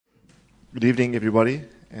Good evening, everybody,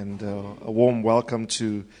 and a warm welcome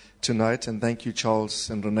to tonight. And thank you, Charles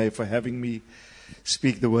and Renee, for having me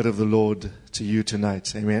speak the word of the Lord to you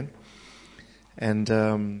tonight. Amen. And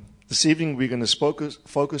this evening we're going to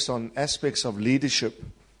focus on aspects of leadership,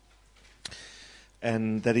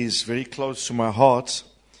 and that is very close to my heart.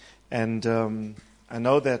 And I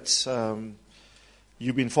know that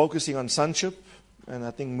you've been focusing on sonship, and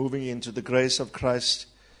I think moving into the grace of Christ.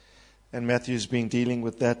 And Matthew's been dealing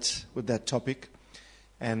with that topic.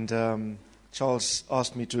 And Charles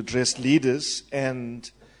asked me to address leaders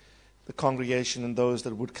and the congregation and those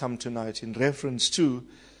that would come tonight in reference to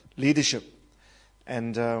leadership.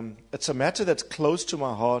 And it's a matter that's close to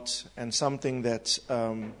my heart and something that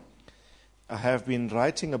I have been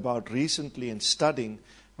writing about recently and studying.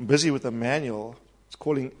 I'm busy with a manual. It's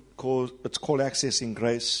called Accessing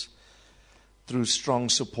Grace Through Strong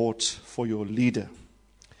Support for Your Leader.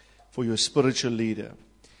 For your spiritual leader.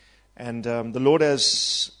 And the Lord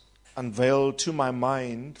has unveiled to my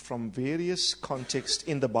mind from various contexts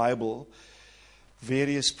in the Bible,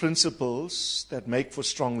 various principles that make for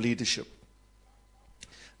strong leadership.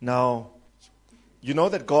 Now, you know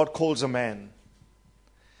that God calls a man,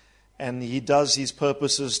 and He does His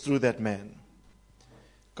purposes through that man.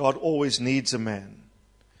 God always needs a man.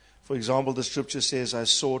 For example, the scripture says, I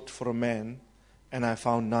sought for a man, and I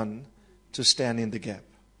found none to stand in the gap.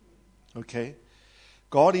 Okay?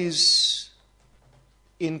 God is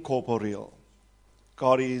incorporeal.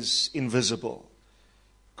 God is invisible.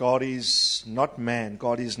 God is not man.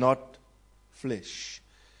 God is not flesh.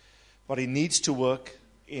 But He needs to work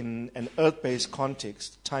in an earth-based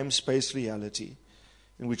context, time-space reality,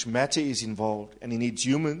 in which matter is involved, and He needs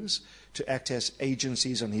humans to act as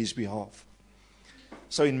agencies on His behalf.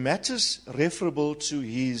 So in matters referable to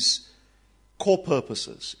His core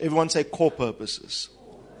purposes, everyone say core purposes,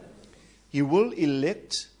 He will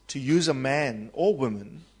elect to use a man or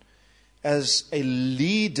woman as a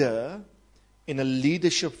leader in a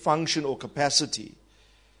leadership function or capacity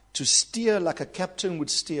to steer like a captain would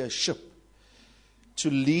steer a ship, to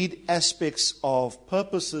lead aspects of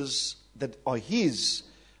purposes that are His,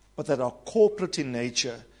 but that are corporate in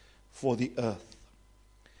nature for the earth.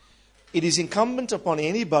 It is incumbent upon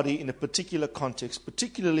anybody in a particular context,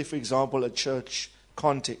 particularly, for example, a church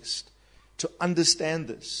context, to understand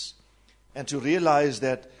this. And to realize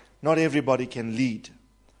that not everybody can lead.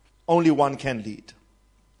 Only one can lead.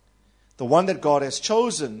 The one that God has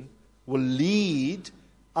chosen will lead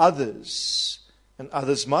others. And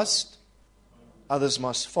others must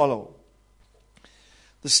follow.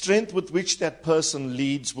 The strength with which that person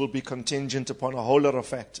leads will be contingent upon a whole lot of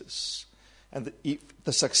factors. And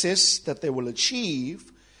the success that they will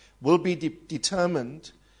achieve will be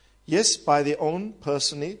determined, yes, by their own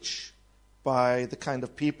personage, by the kind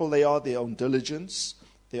of people they are, their own diligence,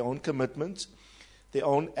 their own commitment, their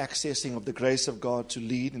own accessing of the grace of God to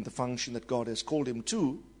lead in the function that God has called him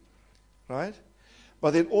to, right?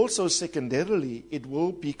 But then also secondarily, it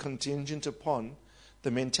will be contingent upon the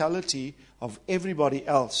mentality of everybody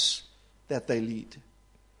else that they lead,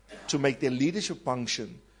 to make their leadership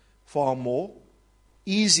function far more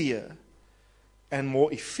easier and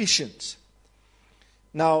more efficient.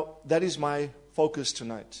 Now, that is my focus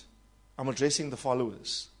tonight. I'm addressing the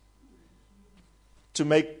followers. To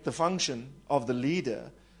make the function of the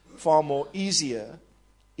leader far more easier,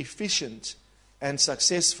 efficient, and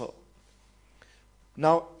successful.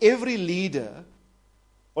 Now, every leader,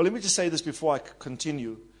 or let me just say this before I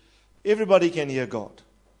continue. Everybody can hear God.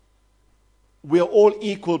 We are all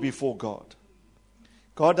equal before God.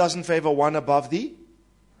 God doesn't favor one above the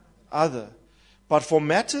other. But for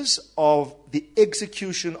matters of the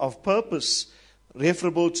execution of purpose,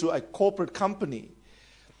 referable to a corporate company,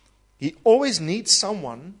 He always needs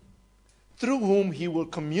someone through whom He will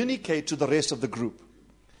communicate to the rest of the group.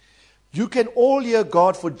 You can all hear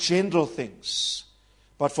God for general things,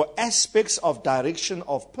 but for aspects of direction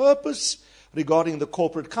of purpose regarding the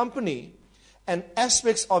corporate company and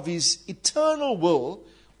aspects of His eternal will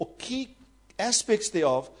or key aspects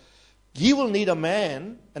thereof, He will need a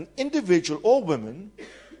man, an individual or woman,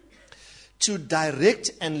 to direct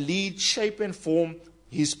and lead, shape and form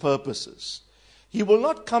His purposes. He will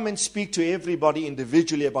not come and speak to everybody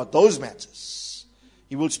individually about those matters.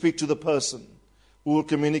 He will speak to the person who will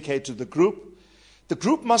communicate to the group. The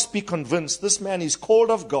group must be convinced this man is called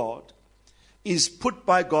of God, is put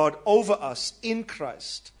by God over us in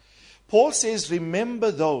Christ. Paul says, remember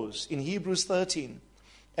those in Hebrews 13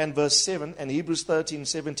 and verse 7 and Hebrews 13,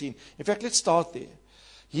 17. In fact, let's start there.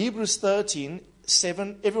 Hebrews 13,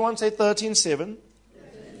 7. Everyone say 13, 7.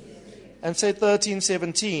 And say 13,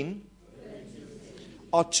 17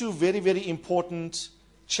 are two very, very important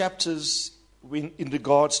chapters in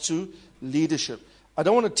regards to leadership. I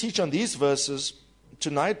don't want to teach on these verses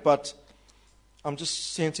tonight, but I'm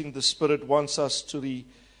just sensing the Spirit wants us to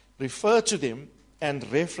refer to them and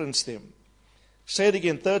reference them. Say it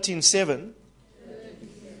again, 13:7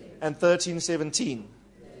 and 13:17.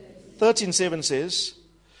 13:7 says,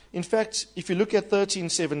 in fact, if you look at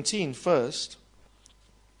 13:17 first,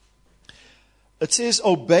 it says,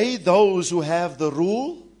 obey those who have the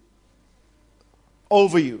rule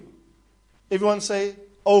over you. Everyone say,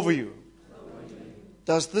 over you.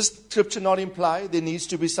 Does this scripture not imply there needs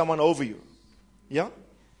to be someone over you? Yeah?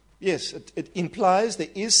 Yes, it implies there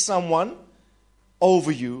is someone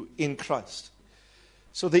over you in Christ.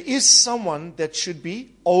 So there is someone that should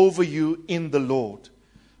be over you in the Lord.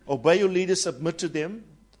 Obey your leaders, submit to them.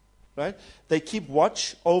 Right? They keep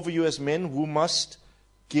watch over you as men who must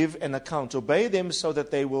give an account. Obey them so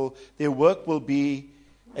that their work will be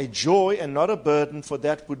a joy and not a burden, for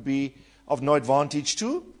that would be of no advantage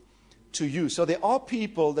to you. So there are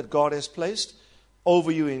people that God has placed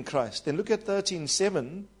over you in Christ. Then look at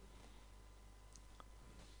 13:7.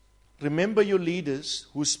 Remember your leaders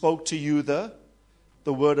who spoke to you the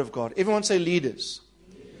word of God. Everyone say leaders.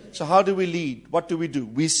 So how do we lead? What do?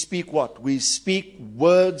 We speak what? We speak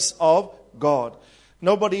words of God.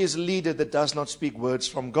 Nobody is a leader that does not speak words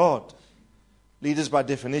from God. Leaders by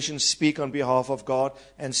definition speak on behalf of God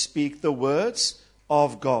and speak the words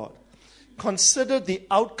of God. Consider the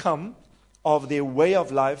outcome of their way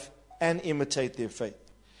of life and imitate their faith.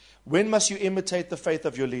 When must you imitate the faith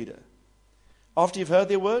of your leader? After you've heard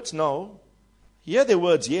their words? No. Hear their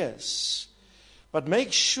words, yes. But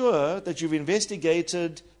make sure that you've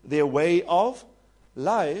investigated their way of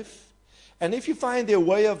life. And if you find their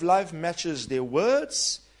way of life matches their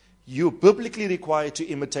words, you're biblically required to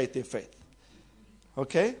imitate their faith.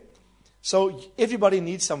 Okay? So everybody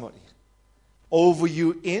needs somebody over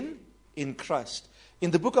you in Christ.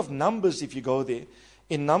 In the book of Numbers, if you go there,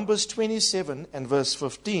 in Numbers 27 and verse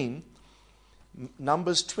 15,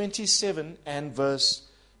 Numbers 27 and verse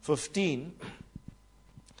 15,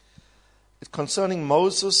 concerning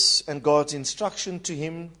Moses and God's instruction to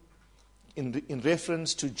him in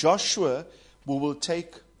reference to Joshua, who will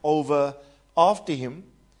take over after him,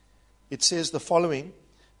 it says the following: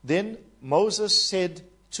 Then Moses said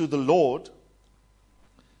to the Lord,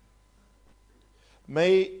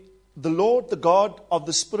 may the Lord, the God of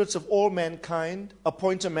the spirits of all mankind,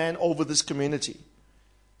 appoint a man over this community.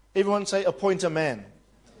 Everyone say, appoint a man.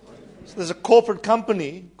 So there's a corporate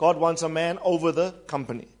company. God wants a man over the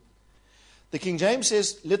company. The King James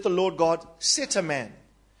says, let the Lord God set a man.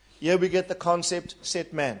 Here we get the concept,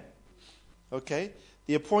 set man. Okay?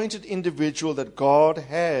 The appointed individual that God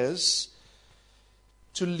has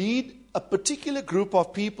to lead a particular group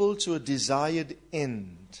of people to a desired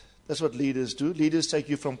end. That's what leaders do. Leaders take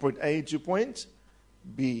you from point A to point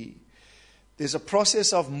B. There's a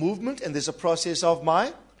process of movement and there's a process of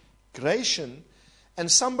migration.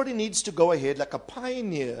 And somebody needs to go ahead like a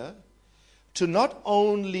pioneer to not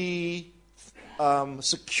only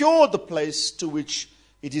secure the place to which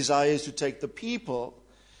he desires to take the people,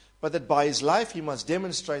 but that by his life he must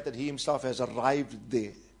demonstrate that he himself has arrived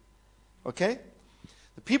there. Okay?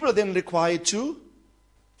 The people are then required to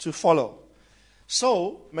follow.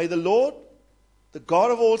 So, may the Lord, the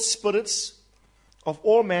God of all spirits, of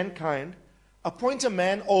all mankind, appoint a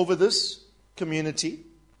man over this community.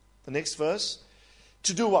 The next verse.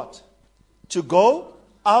 To do what? To go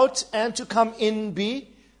out and to come in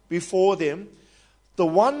before them. The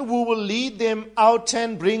one who will lead them out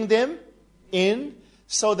and bring them in,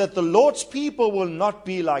 so that the Lord's people will not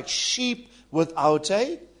be like sheep without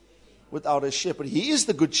a shepherd. He is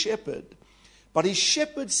the good shepherd, but he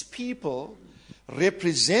shepherds people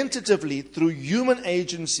representatively through human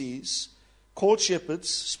agencies called shepherds,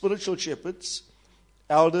 spiritual shepherds,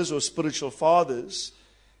 elders or spiritual fathers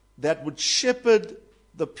that would shepherd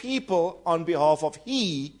the people on behalf of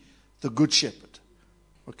he, the good shepherd.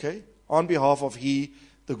 Okay? On behalf of he,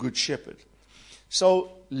 the good shepherd.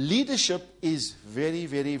 So leadership is very,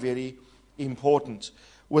 very, very important.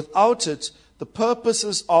 Without it, the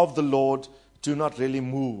purposes of the Lord do not really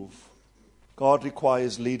move. God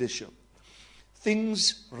requires leadership.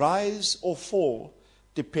 Things rise or fall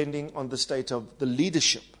depending on the state of the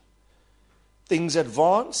leadership. Things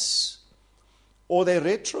advance or they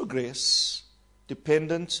retrogress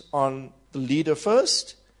dependent on the leader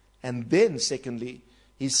first, and then secondly,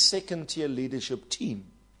 his second-tier leadership team.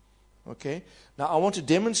 Okay? Now I want to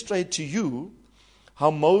demonstrate to you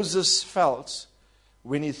how Moses felt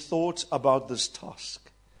when he thought about this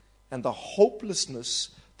task and the hopelessness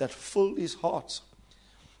that filled his heart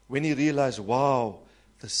when he realized, wow,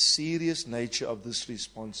 the serious nature of this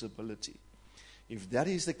responsibility. If that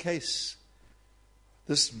is the case,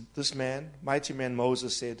 this man, mighty man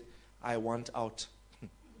Moses, said, I want out.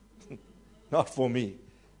 Not for me.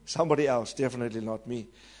 Somebody else, definitely not me.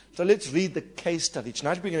 So let's read the case study.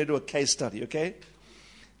 Tonight we're going to do a case study, okay?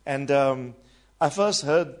 And I first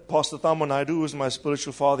heard Pastor Thammo Naidoo, who is my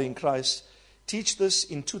spiritual father in Christ, teach this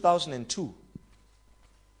in 2002.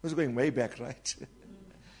 This is going way back, right?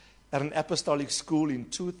 At an apostolic school in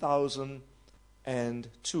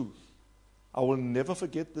 2002. I will never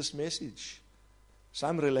forget this message. So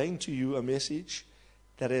I'm relaying to you a message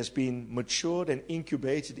that has been matured and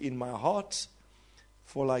incubated in my heart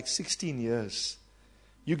for like 16 years.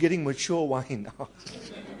 You're getting mature wine now.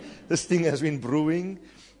 This thing has been brewing.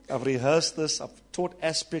 I've rehearsed this. I've taught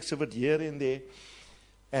aspects of it here and there.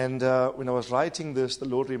 And when I was writing this, the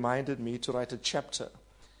Lord reminded me to write a chapter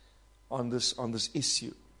on this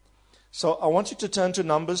issue. So I want you to turn to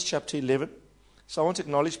Numbers chapter 11. So I want to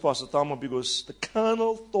acknowledge Pastor Thammo because the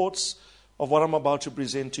kernel thoughts of what I'm about to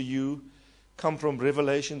present to you come from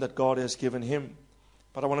revelation that God has given him.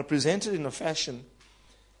 But I want to present it in a fashion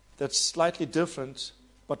that's slightly different,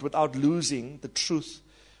 but without losing the truth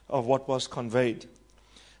of what was conveyed.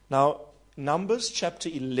 Now, Numbers chapter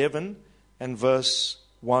 11 and verse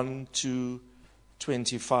 1 to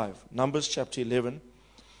 25. Numbers chapter 11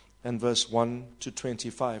 and verse 1 to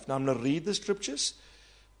 25. Now, I'm going to read the scriptures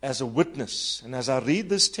as a witness. And as I read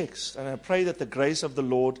this text, and I pray that the grace of the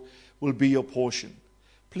Lord will be your portion.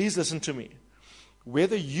 Please listen to me.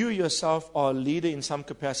 Whether you yourself are a leader in some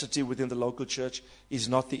capacity within the local church is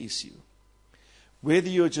not the issue. Whether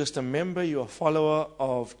you're just a member, you're a follower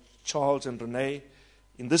of Charles and Renee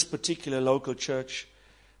in this particular local church,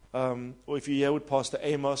 or if you're here with Pastor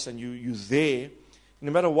Amos and you're there,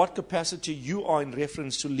 no matter what capacity you are in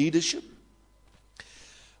reference to leadership,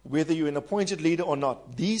 whether you're an appointed leader or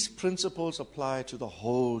not, these principles apply to the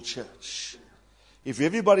whole church. If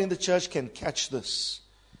everybody in the church can catch this,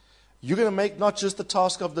 you're going to make not just the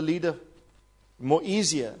task of the leader more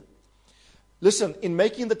easier. Listen, in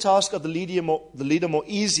making the task of the leader more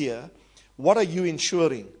easier, what are you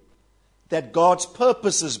ensuring? That God's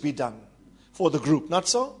purposes be done for the group, not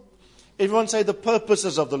so? Everyone say the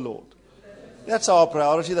purposes of the Lord. That's our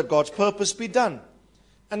priority, that God's purpose be done.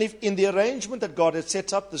 And if in the arrangement that God has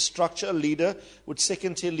set up, the structure, a leader with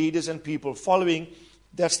second-tier leaders and people following,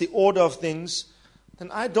 that's the order of things,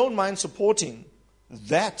 then I don't mind supporting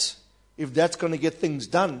that if that's going to get things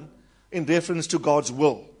done in reference to God's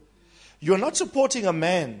will. You're not supporting a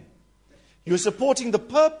man. You're supporting the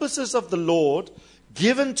purposes of the Lord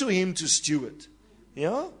given to him to steward.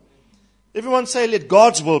 Yeah? Everyone say, let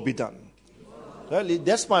God's will be done.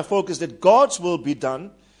 That's my focus, that God's will be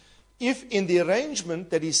done. If in the arrangement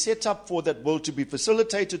that he set up for that will to be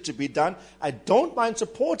facilitated, to be done, I don't mind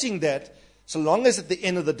supporting that, so long as at the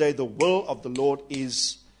end of the day, the will of the Lord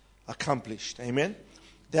is accomplished. Amen?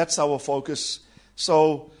 That's our focus.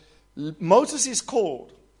 So, Moses is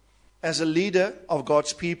called as a leader of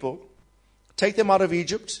God's people, take them out of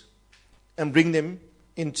Egypt and bring them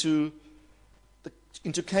into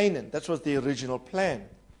Canaan. That was the original plan.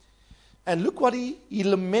 And look what he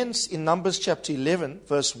laments in Numbers chapter 11,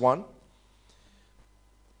 verse 1.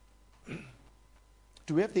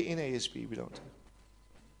 Do we have the NASB? We don't.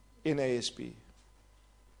 NASB.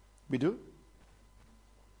 We do?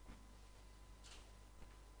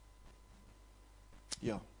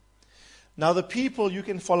 Yeah. Now the people, you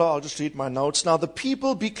can follow, I'll just read my notes. Now the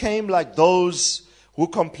people became like those who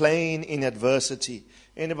complain in adversity.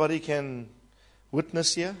 Anybody can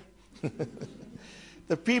witness here?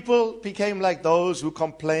 The people became like those who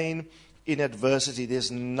complain in adversity.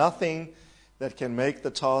 There's nothing that can make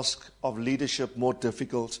the task of leadership more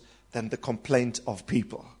difficult than the complaint of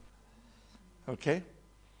people. Okay?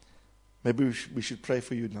 Maybe we should pray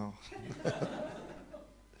for you now.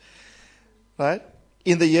 Right?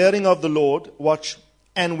 In the hearing of the Lord, watch.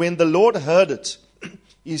 And when the Lord heard it,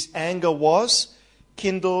 his anger was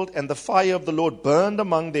kindled, and the fire of the Lord burned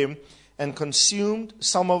among them and consumed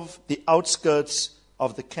some of the outskirts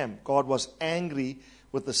of the camp. God was angry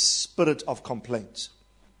with the spirit of complaint.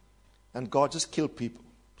 And God just killed people,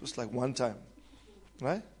 just like one time.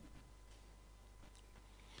 Right?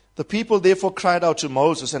 The people therefore cried out to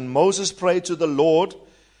Moses, and Moses prayed to the Lord,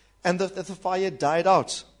 and the fire died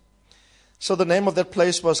out. So the name of that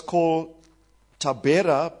place was called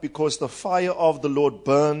Taberah, because the fire of the Lord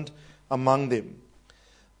burned among them.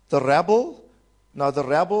 The rabble, now the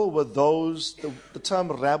rabble were those, the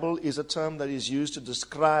term rabble is a term that is used to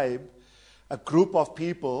describe a group of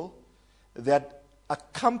people that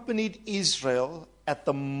accompanied Israel at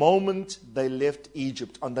the moment they left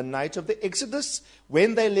Egypt. On the night of the Exodus,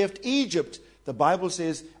 when they left Egypt, the Bible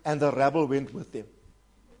says, and the rabble went with them.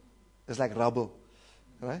 It's like rubble,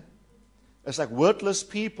 right? It's like worthless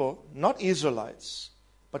people, not Israelites,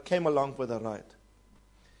 but came along for the ride.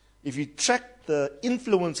 If you track the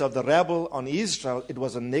influence of the rabble on Israel, it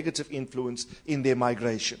was a negative influence in their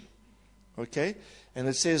migration. Okay? And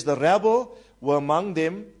it says the rabble were among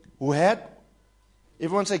them who had,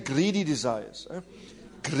 everyone say greedy desires.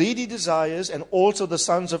 Greedy desires, and also the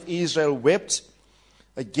sons of Israel wept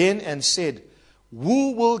again and said,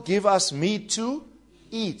 who will give us meat to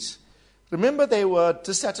eat? Remember, they were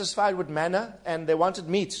dissatisfied with manna and they wanted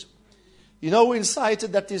meat. You know who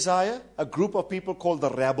incited that desire? A group of people called the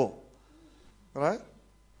rabble. Right?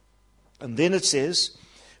 And then it says,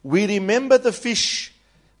 we remember the fish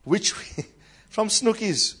which we, from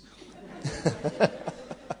Snookies.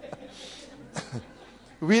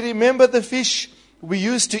 We remember the fish we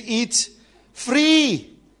used to eat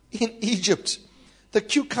free in Egypt. The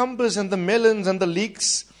cucumbers and the melons and the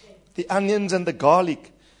leeks, the onions and the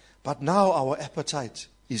garlic. But now our appetite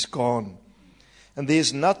is gone. And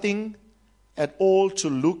there's nothing at all to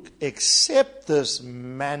look except this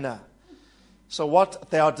manna. So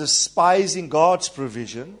what? They are despising God's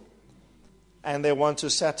provision and they want to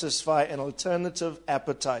satisfy an alternative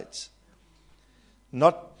appetite,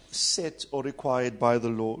 not set or required by the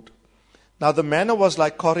Lord. Now the manna was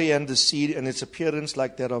like coriander seed and its appearance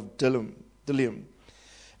like that of dillium.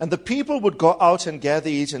 And the people would go out and gather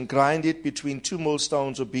it and grind it between two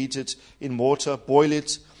millstones or beat it in mortar, boil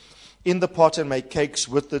it in the pot and make cakes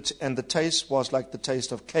with it. And the taste was like the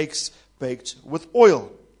taste of cakes baked with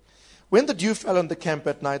oil. When the dew fell on the camp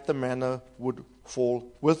at night, the manna would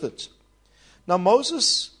fall with it. Now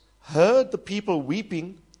Moses heard the people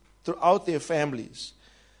weeping throughout their families.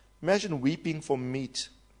 Imagine weeping for meat.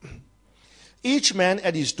 Each man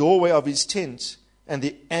at his doorway of his tent. And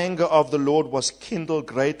the anger of the Lord was kindled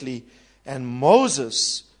greatly, and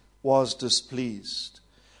Moses was displeased.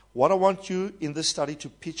 What I want you in this study to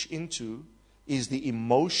pitch into is the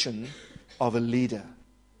emotion of a leader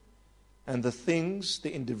and the things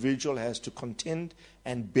the individual has to contend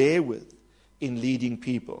and bear with in leading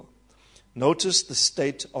people. Notice the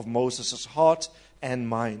state of Moses' heart and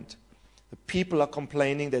mind. The people are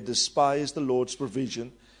complaining, they despise the Lord's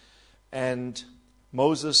provision, and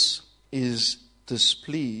Moses is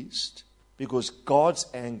displeased because God's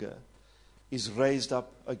anger is raised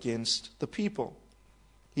up against the people.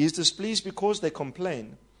 He is displeased because they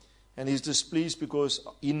complain, and he's displeased because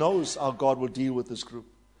he knows how God will deal with this group.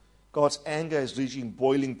 God's anger is reaching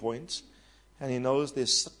boiling points, and he knows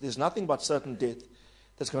there's nothing but certain death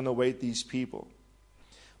that's going to await these people.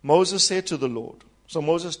 Moses said to the Lord, so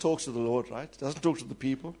Moses talks to the Lord, right? Doesn't talk to the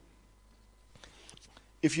people.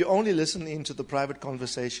 If you only listen into the private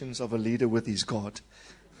conversations of a leader with his God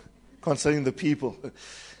concerning the people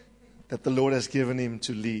that the Lord has given him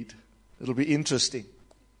to lead, it'll be interesting.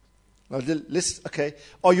 Now, okay,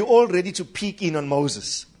 are you all ready to peek in on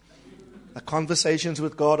Moses? The conversations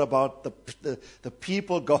with God about the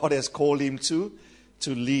people God has called him to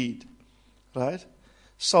lead, right?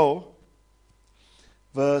 So,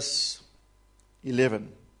 verse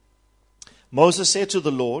 11. Moses said to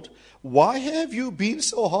the Lord, why have you been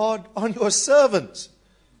so hard on your servant?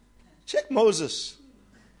 Check Moses.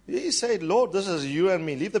 He said, Lord, this is you and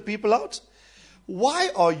me. Leave the people out. Why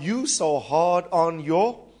are you so hard on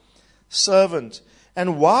your servant?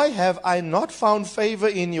 And why have I not found favor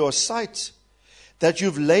in your sight that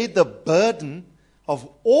you've laid the burden of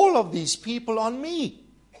all of these people on me?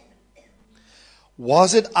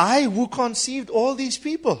 Was it I who conceived all these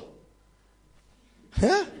people?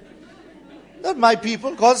 Huh? Not my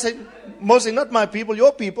people. God said, Moses, not my people,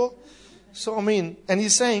 your people. So, and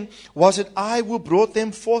he's saying, was it I who brought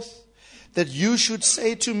them forth, that you should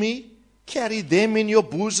say to me, carry them in your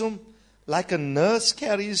bosom, like a nurse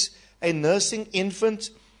carries a nursing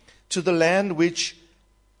infant to the land which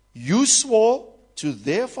you swore to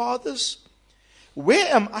their fathers?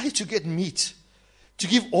 Where am I to get meat to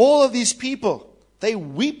give all of these people? They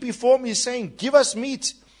weep before me, saying, give us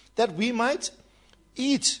meat that we might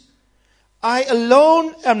eat. I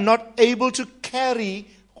alone am not able to carry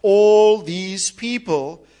all these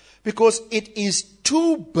people because it is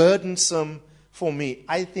too burdensome for me.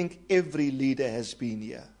 I think every leader has been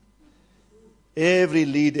here. Every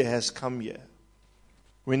leader has come here.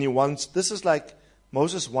 When he wants, this is like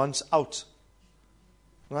Moses wants out.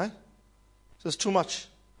 Right? So it's too much.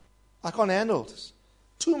 I can't handle this.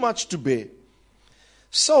 Too much to bear.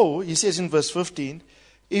 So, he says in verse 15,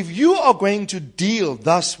 if you are going to deal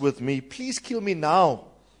thus with me, please kill me now,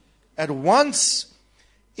 at once,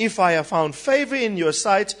 if I have found favor in your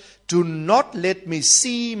sight, do not let me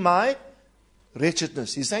see my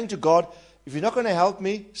wretchedness. He's saying to God, if you're not going to help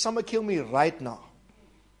me, somebody kill me right now.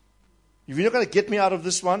 If you're not going to get me out of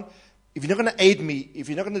this one, if you're not going to aid me, if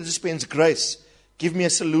you're not going to dispense grace, give me a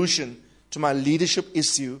solution to my leadership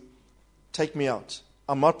issue, take me out.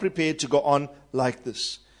 I'm not prepared to go on like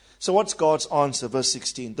this. So what's God's answer? Verse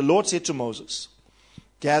 16. The Lord said to Moses,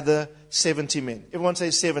 gather 70 men. Everyone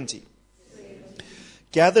say 70.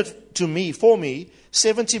 Gather for me,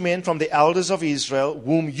 70 men from the elders of Israel,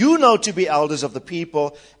 whom you know to be elders of the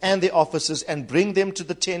people and the officers, and bring them to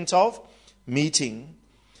the tent of meeting,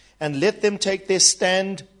 and let them take their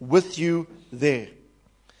stand with you there.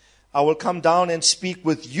 I will come down and speak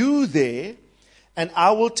with you there, and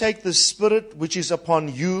I will take the Spirit which is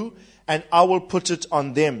upon you, and I will put it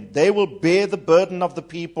on them. They will bear the burden of the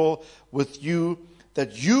people with you,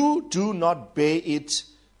 that you do not bear it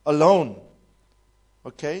alone.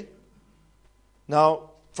 Okay? Now,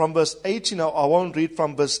 from verse 18, I won't read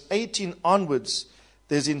from verse 18 onwards.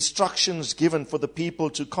 There's instructions given for the people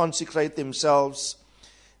to consecrate themselves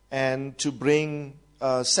and to bring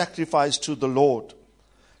sacrifice to the Lord.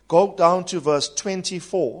 Go down to verse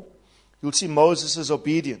 24. You'll see Moses'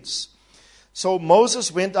 obedience. So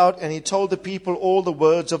Moses went out and he told the people all the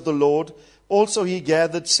words of the Lord. Also he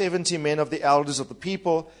gathered 70 men of the elders of the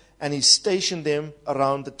people, and he stationed them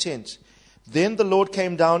around the tent. Then the Lord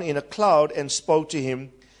came down in a cloud and spoke to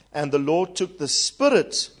him, and the Lord took the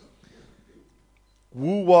Spirit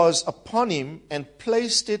who was upon him and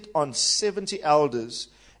placed it on 70 elders.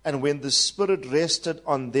 And when the Spirit rested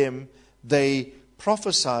on them, they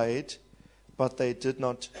prophesied, but they did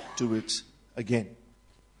not do it again.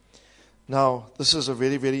 Now, this is a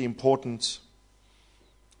very, very important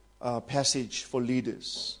passage for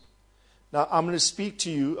leaders. Now, I'm going to speak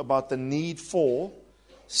to you about the need for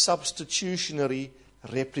substitutionary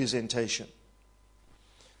representation.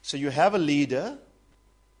 So you have a leader,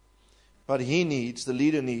 but the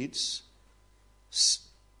leader needs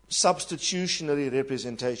substitutionary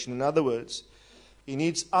representation. In other words, he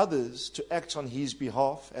needs others to act on his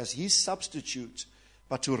behalf as his substitute,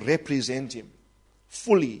 but to represent him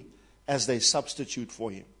fully as they substitute for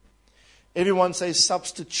him. Everyone say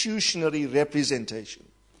substitutionary representation.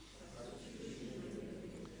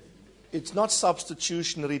 It's not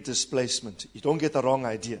substitutionary displacement. You don't get the wrong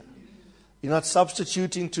idea. You're not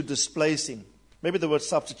substituting to displacing. Maybe the word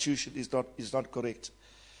substitution is not correct.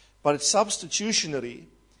 But it's substitutionary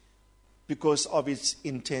because of its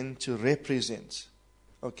intent to represent.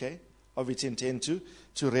 Okay? Of its intent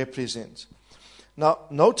to represent. Now,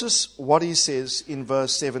 notice what he says in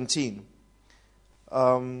verse 17.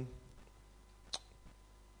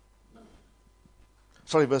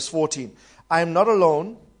 Verse 14. I am not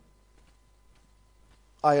alone.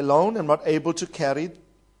 I alone am not able to carry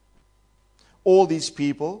all these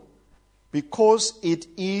people because it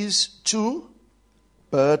is too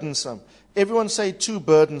burdensome. Everyone say too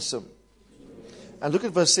burdensome. And look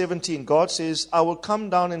at verse 17. God says, I will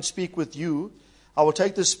come down and speak with you. I will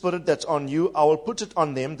take the Spirit that's on you. I will put it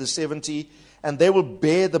on them, the 70, and they will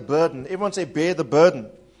bear the burden. Everyone say bear the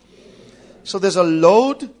burden. So there's a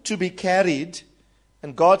load to be carried.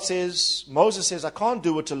 And Moses says, I can't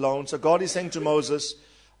do it alone. So God is saying to Moses,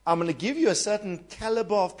 I'm going to give you a certain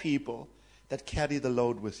caliber of people that carry the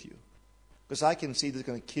load with you. Because I can see they're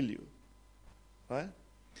going to kill you. Right?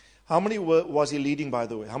 How many was he leading, by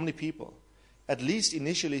the way? How many people? At least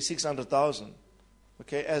initially 600,000.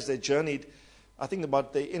 Okay, as they journeyed, I think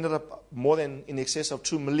they ended up more than in excess of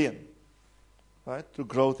 2 million. Right? Through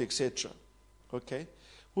growth, etc. Okay?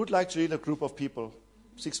 Who would like to lead a group of people?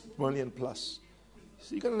 6 million plus.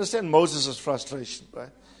 So you can understand Moses' frustration, right?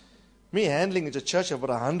 Me handling a church of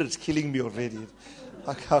about 100 is killing me already.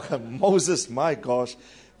 Moses, my gosh,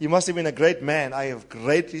 he must have been a great man. I have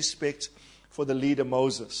great respect for the leader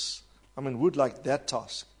Moses. I mean, would like that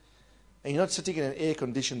task. And you're not sitting in an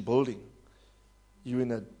air-conditioned building. You're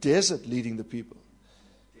in a desert leading the people.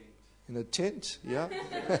 In a tent, yeah.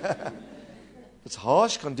 It's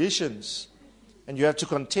harsh conditions. And you have to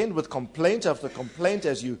contend with complaint after complaint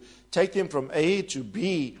as you take them from A to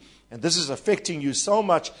B. And this is affecting you so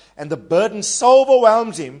much. And the burden so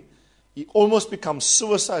overwhelms him, he almost becomes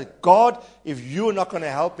suicide. God, if you're not going to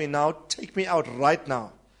help me now, take me out right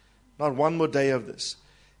now. Not one more day of this.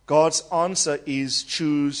 God's answer is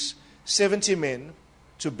choose 70 men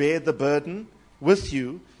to bear the burden with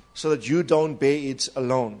you so that you don't bear it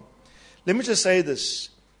alone. Let me just say this.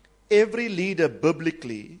 Every leader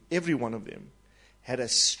biblically, every one of them, had a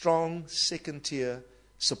strong second-tier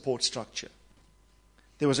support structure.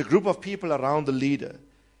 There was a group of people around the leader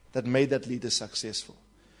that made that leader successful.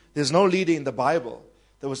 There's no leader in the Bible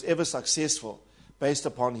that was ever successful based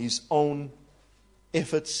upon his own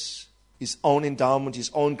efforts, his own endowment,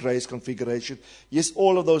 his own grace configuration. Yes,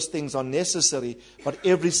 all of those things are necessary, but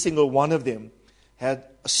every single one of them had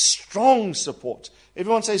a strong support.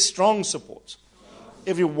 Everyone say strong support.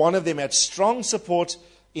 Every one of them had strong support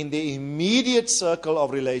in the immediate circle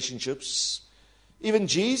of relationships. Even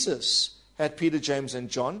Jesus had Peter, James, and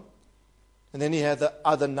John. And then he had the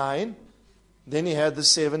other 9. Then he had the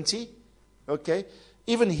 70. Okay?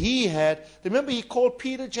 Even he had, remember he called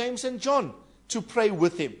Peter, James, and John to pray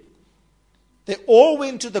with him. They all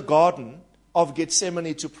went to the Garden of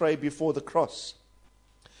Gethsemane to pray before the cross.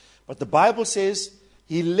 But the Bible says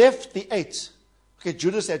he left the 8. Okay,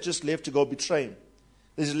 Judas had just left to go betray him.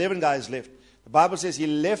 There's 11 guys left. The Bible says he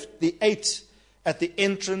left the 8 at the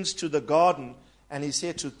entrance to the garden, and he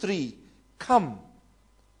said to 3, come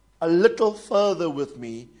a little further with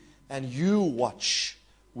me, and you watch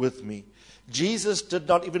with me. Jesus did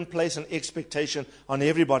not even place an expectation on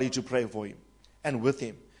everybody to pray for him and with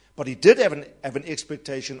him. But he did have an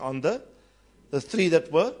expectation on the 3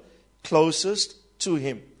 that were closest to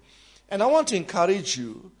him. And I want to encourage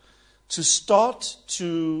you to start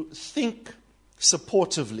to think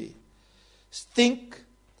supportively. Think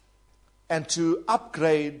and to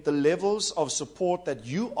upgrade the levels of support that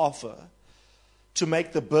you offer to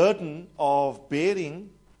make the burden of bearing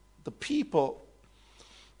the people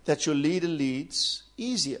that your leader leads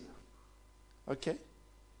easier. Okay?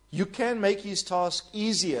 You can make his task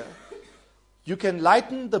easier. You can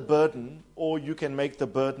lighten the burden, or you can make the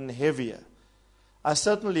burden heavier. I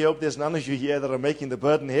certainly hope there's none of you here that are making the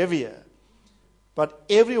burden heavier. But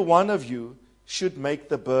every one of you should make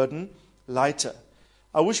the burden lighter.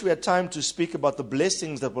 I wish we had time to speak about the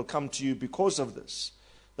blessings that will come to you because of this.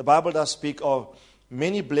 The Bible does speak of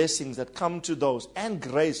many blessings that come to those, and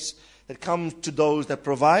grace that comes to those that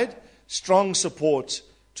provide strong support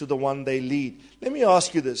to the one they lead. Let me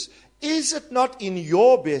ask you this. Is it not in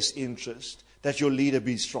your best interest that your leader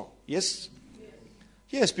be strong? Yes?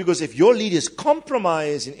 Yes, because if your leader is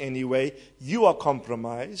compromised in any way, you are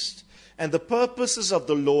compromised, and the purposes of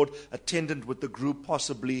the Lord attendant with the group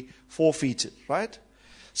possibly forfeited, right?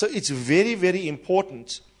 So it's very, very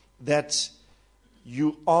important that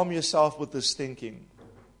you arm yourself with this thinking.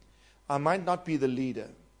 I might not be the leader.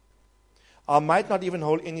 I might not even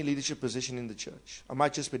hold any leadership position in the church. I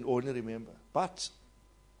might just be an ordinary member. But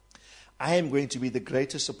I am going to be the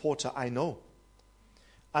greatest supporter I know.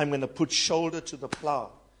 I'm going to put shoulder to the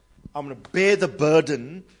plow. I'm going to bear the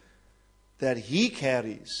burden that he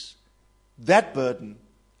carries. That burden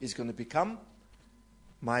is going to become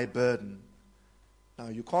my burden. Now,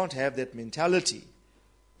 you can't have that mentality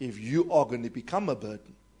if you are going to become a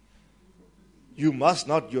burden. You must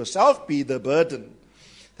not yourself be the burden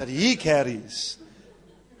that he carries.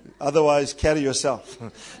 Otherwise, carry yourself.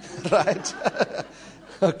 Right?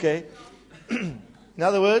 Okay. In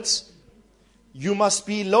other words, you must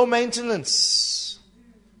be low maintenance.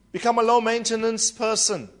 Become a low maintenance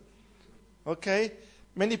person. Okay?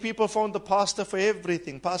 Many people phone the pastor for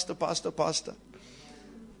everything. Pastor, pastor, pastor.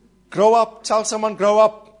 Grow up. Tell someone, grow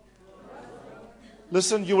up.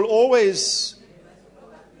 Listen, you will always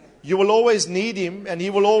need him, and he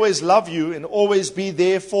will always love you and always be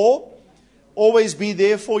there for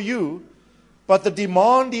you. But the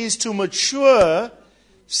demand is to mature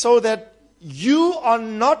so that you are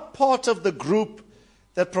not part of the group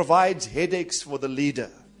that provides headaches for the leader.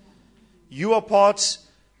 You are part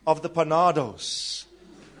of the Panados,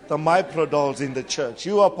 the Myprodols in the church.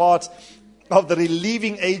 You are part of the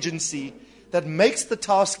relieving agency that makes the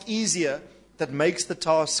task easier, that makes the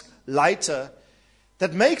task lighter,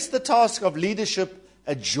 that makes the task of leadership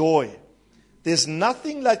a joy. There's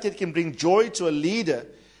nothing like it can bring joy to a leader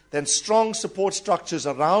than strong support structures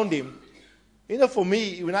around him. You know, for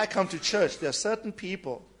me, when I come to church, there are certain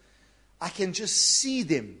people, I can just see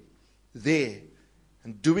them there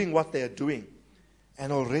and doing what they are doing.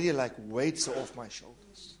 And already like weights are off my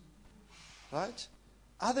shoulders. Right?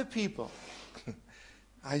 Other people,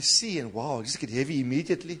 I see and wow, just get heavy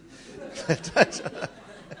immediately.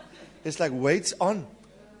 It's like weights on.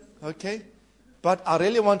 Okay? But I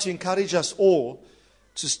really want to encourage us all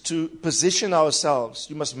to position ourselves.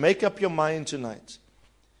 You must make up your mind tonight.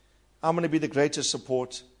 I'm going to be the greatest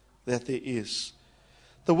support that there is.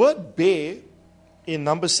 The word bear in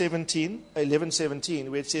Numbers 11:17,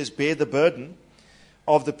 where it says bear the burden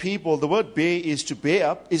of the people, the word bear is to bear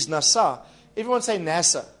up, is nasa. Everyone say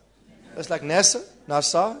nasa. It's like nasa,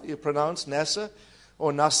 nasa, you pronounce nasa,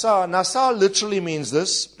 or nasa. Nasa literally means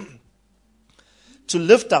this, to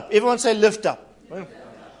lift up. Everyone say lift up.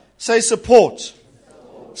 Say support.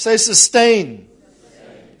 Say sustain.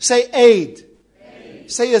 Say aid.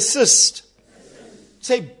 Say assist.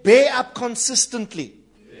 Say bear up consistently.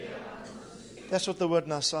 That's what the word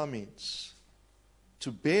nasa means.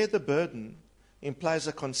 To bear the burden implies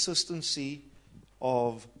a consistency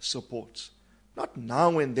of support. Not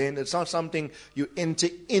now and then. It's not something you enter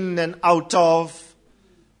in and out of.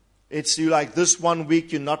 It's you like this one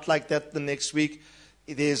week, you're not like that the next week.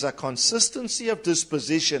 There's a consistency of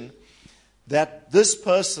disposition that this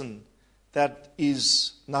person that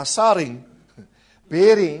is nasaring,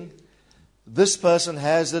 bearing, this person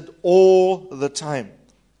has it all the time.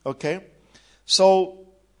 Okay? So,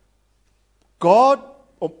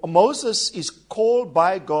 Moses is called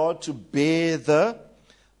by God to bear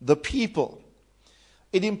the people.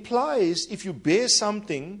 It implies if you bear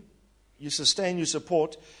something, you sustain, you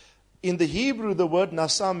support. In the Hebrew, the word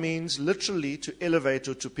nasa means literally to elevate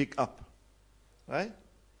or to pick up. Right?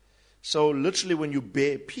 So literally when you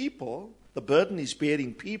bear people, the burden is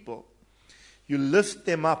bearing people. You lift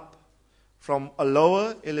them up from a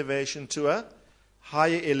lower elevation to a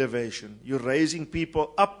higher elevation. You're raising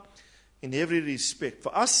people up in every respect.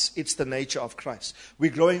 For us, it's the nature of Christ.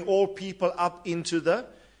 We're growing all people up into the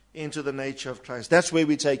nature of Christ. That's where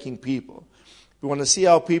we're taking people. We want to see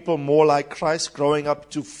our people more like Christ, growing up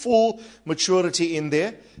to full maturity in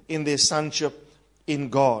their sonship in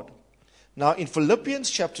God. Now, in Philippians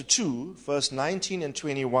chapter 2, verse 19 and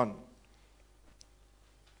 21,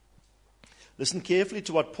 listen carefully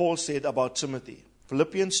to what Paul said about Timothy.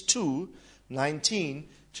 Philippians 2, 19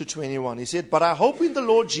 to 21. He said, "But I hope in the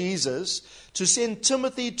Lord Jesus to send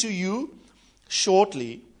Timothy to you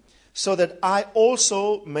shortly, so that I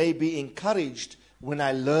also may be encouraged when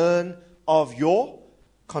I learn of your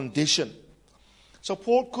condition." So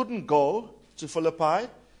Paul couldn't go to Philippi,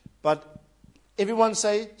 but everyone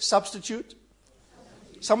say substitute.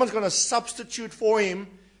 Someone's going to substitute for him,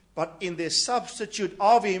 but in their substitute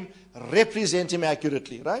of him, represent him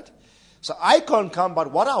accurately, right? So I can't come,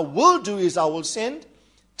 but what I will do is I will send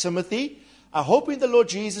Timothy. I hope in the Lord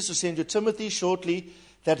Jesus to send you Timothy shortly,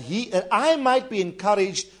 that I might be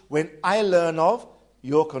encouraged when I learn of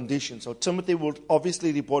your condition. So Timothy will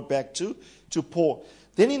obviously report back to Paul.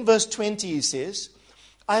 Then in verse 20 he says,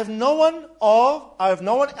 I have no one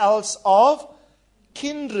else of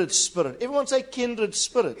kindred spirit. Everyone say kindred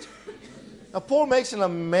spirit. Now Paul makes an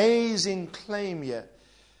amazing claim here.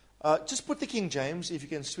 Just put the King James, if you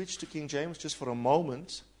can switch to King James just for a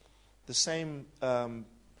moment. The same,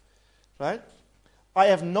 right? I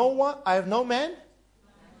have no man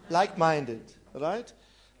like-minded, right?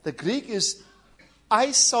 The Greek is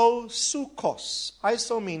isosukos.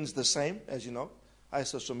 Iso means the same, as you know.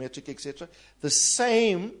 Isosymmetric, etc. The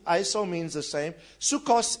same, iso means the same.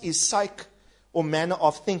 Sukos is psych or manner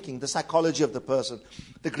of thinking, the psychology of the person.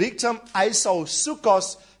 The Greek term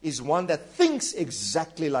isosukos is one that thinks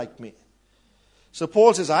exactly like me. So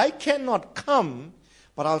Paul says, I cannot come,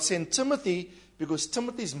 but I'll send Timothy because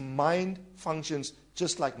Timothy's mind functions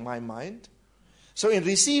just like my mind. So in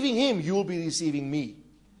receiving him, you will be receiving me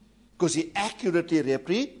because he accurately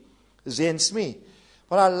represents me.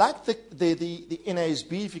 But I like the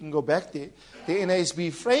NASB, if you can go back there. The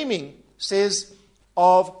NASB framing says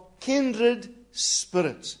of kindred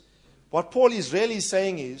spirit. What Paul is really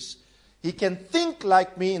saying is, he can think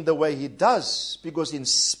like me in the way he does, because in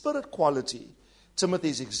spirit quality, Timothy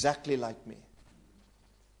is exactly like me.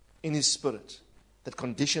 In his spirit, that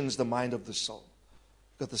conditions the mind of the soul.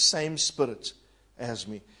 Got the same spirit as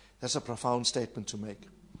me. That's a profound statement to make.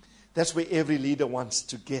 That's where every leader wants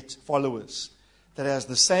to get followers. That has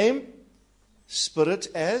the same spirit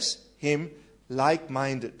as him,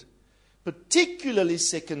 like-minded. Particularly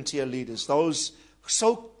second-tier leaders. Those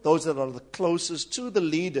that are the closest to the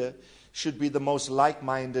leader should be the most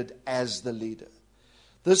like-minded as the leader.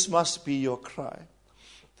 This must be your cry.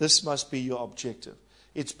 This must be your objective.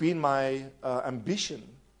 It's been my ambition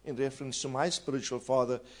in reference to my spiritual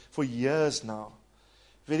father for years now.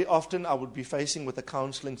 Very often I would be facing with a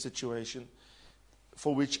counseling situation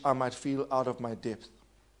for which I might feel out of my depth.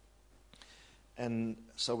 And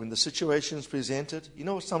so when the situation is presented,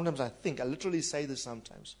 sometimes I literally say this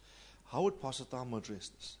sometimes, how would Pastor Tom address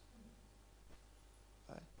this?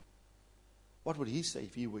 Right? What would he say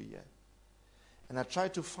if he were here? And I try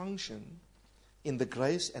to function in the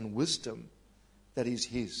grace and wisdom that is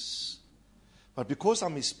his. But because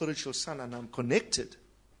I'm his spiritual son and I'm connected,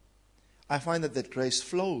 I find that grace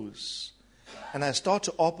flows. And I start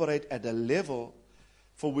to operate at a level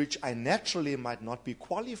for which I naturally might not be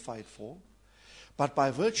qualified for. But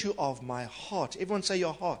by virtue of my heart, everyone say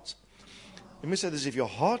your heart. Let me say this, if your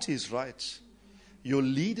heart is right, your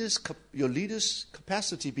leader's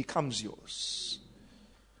capacity becomes yours.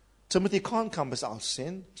 Timothy can't come, but I'll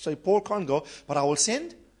send. So Paul can't go, but I will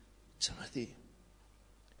send Timothy.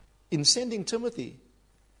 In sending Timothy,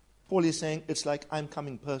 Paul is saying, it's like I'm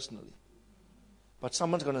coming personally. But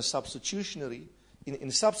someone's going to in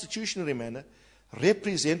a substitutionary manner,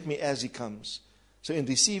 represent me as he comes. So in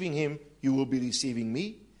receiving him, you will be receiving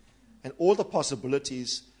me. And all the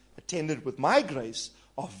possibilities attended with my grace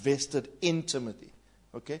are vested in Timothy.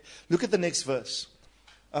 Okay? Look at the next verse.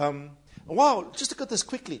 Wow, just look at this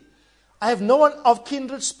quickly. I have no one of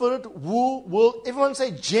kindred spirit who will, everyone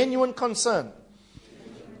say, genuine concern.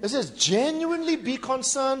 It says, genuinely be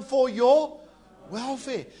concerned for your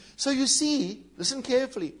welfare. So you see, listen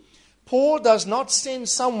carefully. Paul does not send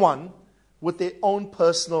someone with their own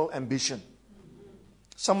personal ambition.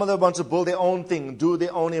 Some of them want to build their own thing, do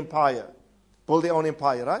their own empire. Build their own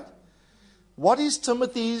empire, right? What is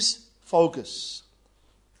Timothy's focus?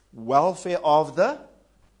 Welfare of the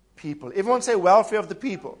people. Everyone say welfare of the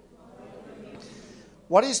people.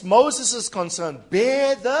 What is Moses' concern?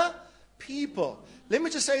 Bear the people. Let me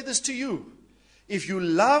just say this to you. If you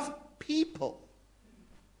love people,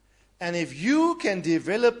 and if you can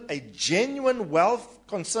develop a genuine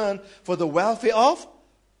concern for the welfare of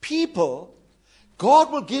people,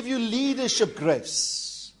 God will give you leadership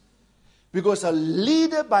grace. Because a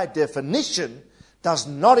leader, by definition, does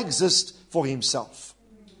not exist for himself.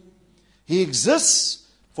 He exists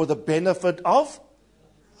for the benefit of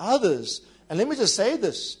others. And let me just say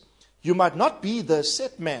this. You might not be the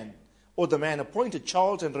set man or the man appointed.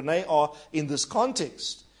 Charles and Renee are in this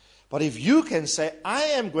context. But if you can say, I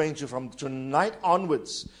am going to, from tonight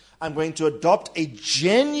onwards, I'm going to adopt a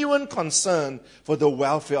genuine concern for the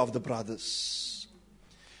welfare of the brothers,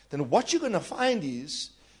 then what you're going to find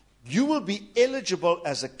is you will be eligible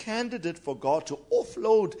as a candidate for God to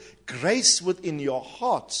offload grace within your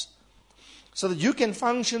heart so that you can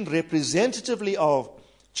function representatively of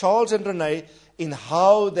Charles and Renee in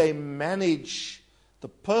how they manage the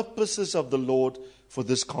purposes of the Lord for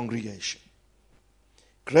this congregation.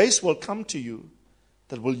 Grace will come to you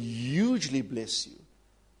that will hugely bless you.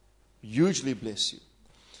 Hugely bless you.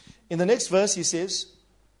 In the next verse he says,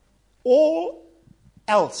 all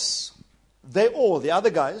else, the other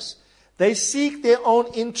guys, they seek their own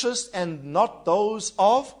interest and not those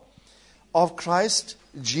of Christ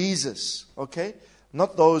Jesus. Okay?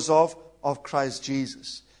 Not those of Christ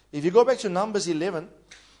Jesus. If you go back to Numbers 11,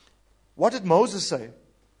 what did Moses say?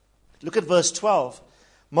 Look at verse 12.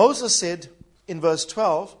 Moses said in verse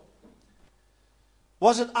 12,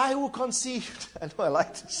 was it I who conceived? I know I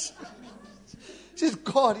like this. He says,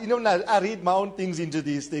 God, when I read my own things into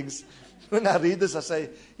these things, when I read this, I say,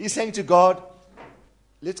 he's saying to God,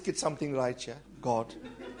 let's get something right here, God.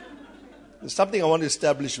 There's something I want to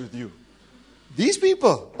establish with you. These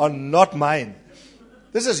people are not mine.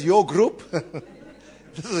 This is your group.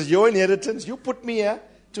 This is your inheritance. You put me here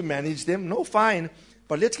to manage them. No, fine.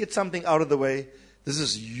 But let's get something out of the way. This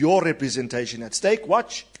is your representation at stake.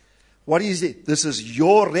 Watch. What is it? This is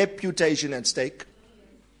your reputation at stake.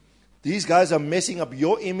 These guys are messing up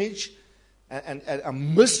your image and are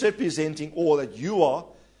misrepresenting all that you are.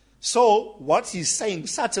 So what he's saying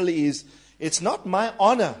subtly is, it's not my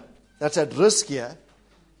honor that's at risk here.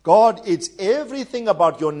 God, it's everything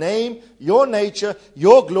about your name, your nature,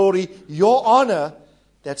 your glory, your honor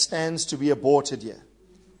that stands to be aborted here.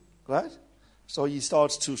 Right? So he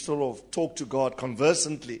starts to sort of talk to God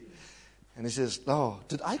conversantly. And he says, oh,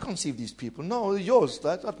 did I conceive these people? No, yours,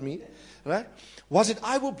 that's not me. Right? Was it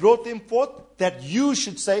I who brought them forth that you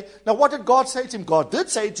should say? Now what did God say to him? God did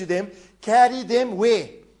say to them, carry them where?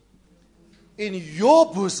 In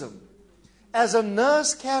your bosom. As a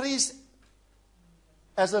nurse carries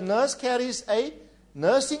a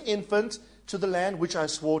nursing infant to the land which I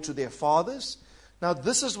swore to their fathers. Now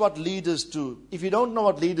this is what leaders do. If you don't know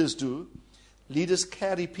what leaders do, leaders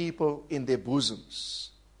carry people in their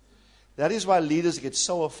bosoms. That is why leaders get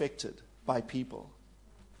so affected by people.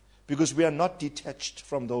 Because we are not detached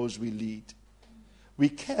from those we lead. We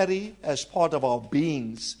carry as part of our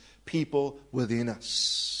beings people within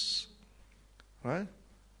us. Right?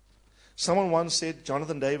 Someone once said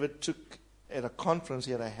Jonathan David took at a conference,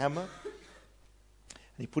 he had a hammer, and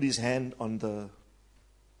he put his hand on the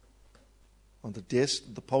desk,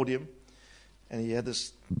 the podium, and he had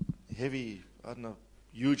this heavy,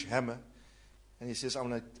 huge hammer, and he says, I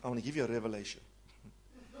want to give you a revelation.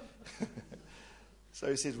 So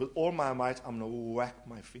he says, with all my might, I'm going to whack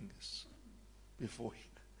my fingers before him.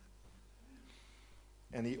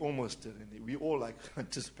 And he almost did. And we all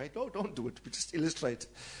anticipate, oh, don't do it. We just illustrate,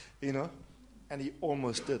 And he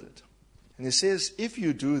almost did it. And he says, if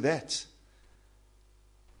you do that,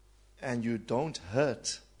 and you don't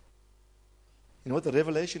hurt You know what the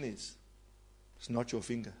revelation is? It's not your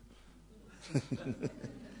finger.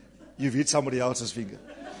 You've hit somebody else's finger.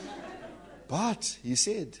 But, he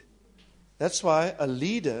said, that's why a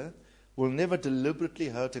leader will never deliberately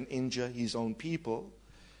hurt and injure his own people,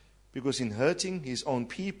 because in hurting his own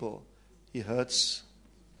people, he hurts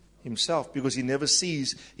himself, because he never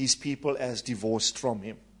sees his people as divorced from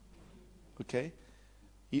him. Okay?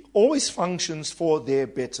 He always functions for their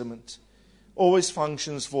betterment, always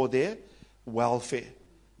functions for their welfare.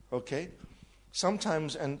 Okay?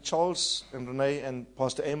 Sometimes, and Charles and Renee and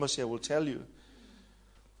Pastor Amos here will tell you,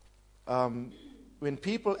 when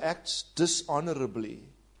people act dishonorably,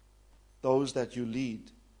 those that you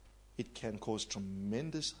lead, it can cause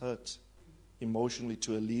tremendous hurt emotionally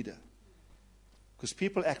to a leader. Because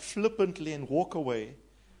people act flippantly and walk away,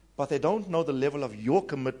 but they don't know the level of your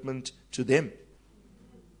commitment to them.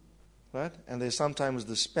 Right? And they sometimes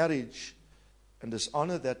disparage and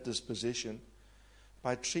dishonor that disposition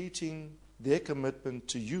by treating their commitment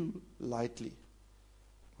to you lightly.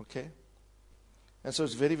 Okay? And so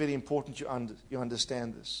it's very, very important you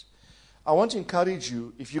understand this. I want to encourage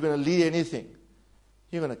you, if you're going to lead anything,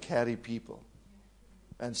 you're going to carry people.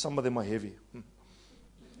 And some of them are heavy.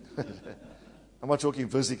 I'm not talking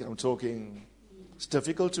physical, I'm talking, it's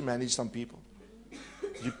difficult to manage some people.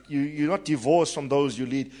 You're not divorced from those you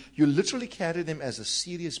lead. You literally carry them as a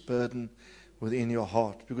serious burden within your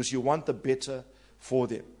heart, because you want the better for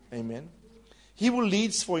them. Amen. He who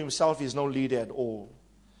leads for himself is no leader at all.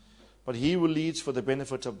 But he who leads for the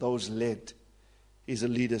benefit of those led is a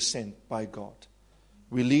leader sent by God.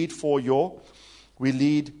 We lead for your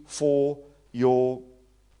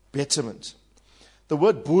betterment. The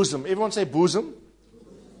word bosom, everyone say bosom?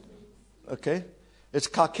 Okay. It's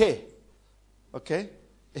kake. Okay.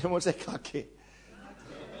 Everyone say kake.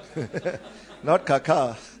 Not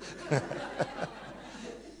kaka.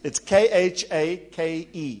 It's Khake.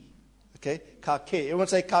 Okay. Kake. Everyone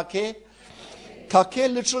say kake. Kake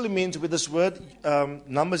literally means, with this word,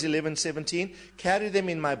 Numbers 11:17, carry them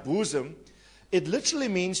in my bosom. It literally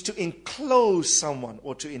means to enclose someone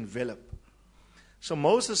or to envelop. So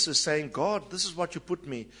Moses is saying, God, this is what you put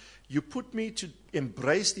me. You put me to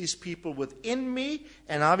embrace these people within me,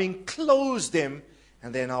 and I've enclosed them,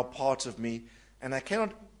 and they're now part of me. And I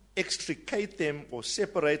cannot extricate them or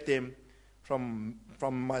separate them from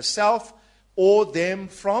myself, or them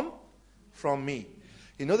from me.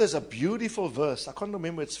 You know, there's a beautiful verse. I can't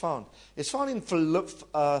remember where it's found. It's found in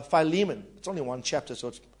Philemon. It's only one chapter,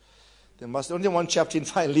 so there must be only one chapter in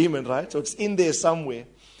Philemon, right? So it's in there somewhere.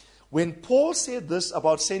 When Paul said this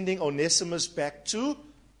about sending Onesimus back to,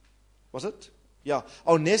 was it? Yeah,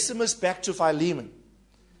 Onesimus back to Philemon.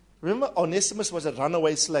 Remember, Onesimus was a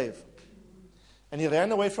runaway slave. And he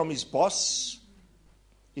ran away from his boss,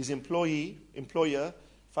 his employer,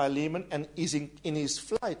 Philemon, and is in his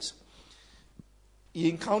flight. He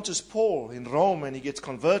encounters Paul in Rome, and he gets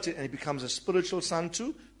converted, and he becomes a spiritual son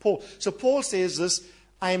to Paul. So Paul says this,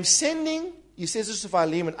 he says this to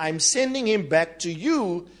Philemon, I'm sending him back to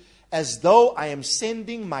you as though I am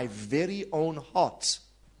sending my very own heart.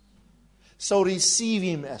 So receive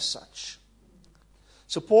him as such.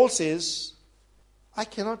 So Paul says, I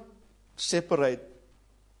cannot separate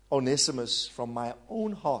Onesimus from my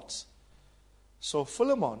own heart. So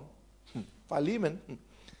Philemon,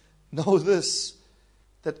 know this,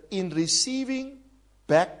 that in receiving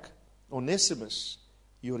back Onesimus,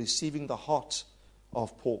 you're receiving the heart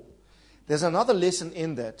of Paul. There's another lesson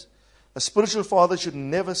in that. A spiritual father should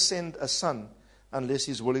never send a son unless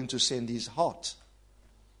he's willing to send his heart.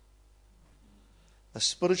 A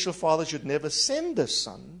spiritual father should never send a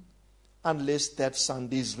son unless that son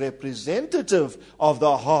is representative of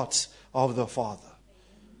the heart of the Father.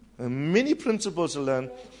 And many principles to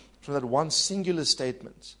learn from that one singular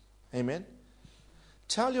statement. Amen.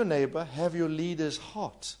 Tell your neighbor, have your leader's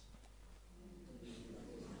heart.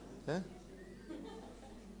 Yeah?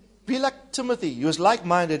 Be like Timothy. He was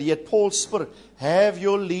like-minded. He had Paul's spirit. Have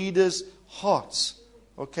your leader's heart.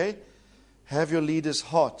 Okay? Have your leader's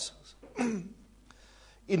heart.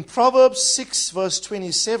 In Proverbs 6 verse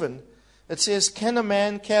 27, it says, can a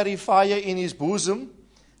man carry fire in his bosom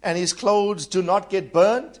and his clothes do not get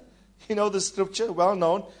burned? You know the scripture, well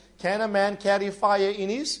known. Can a man carry fire in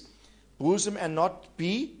his bosom and not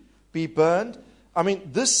be burned? I mean,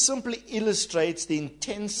 this simply illustrates the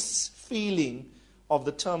intense feeling of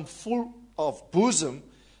the term full of bosom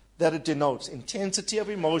that it denotes. Intensity of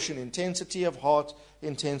emotion, intensity of heart,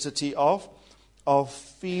 intensity of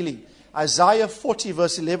feeling. Isaiah 40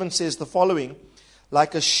 verse 11 says the following,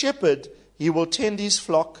 like a shepherd, he will tend his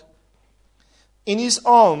flock. In his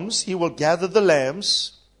arms, he will gather the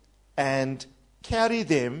lambs and carry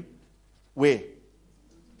them where?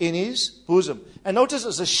 In his bosom. And notice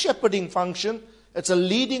it's a shepherding function. It's a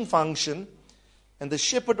leading function. And the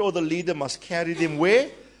shepherd or the leader must carry them where?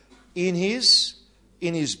 In his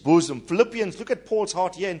bosom. Philippians, look at Paul's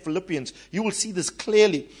heart here in Philippians. You will see this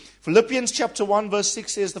clearly. Philippians chapter 1 verse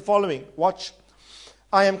 6 says the following. Watch.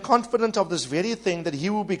 I am confident of this very thing, that he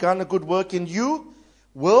who begun a good work in you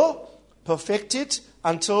will perfect it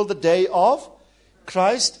until the day of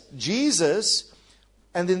Christ Jesus.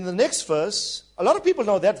 And in the next verse, a lot of people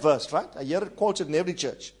know that verse, right? I hear it quoted in every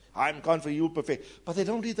church. I am confident you will perfect. But they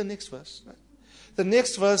don't read the next verse. Right? The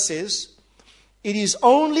next verse says, it is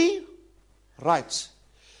only right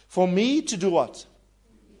for me to do what?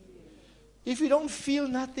 If you don't feel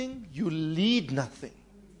nothing, you lead nothing.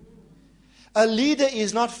 A leader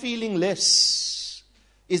is not feeling less.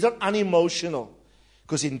 He's not unemotional.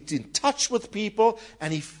 Because he's in touch with people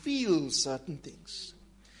and he feels certain things.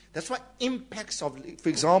 That's why impacts of, for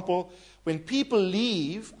example, when people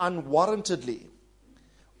leave unwarrantedly,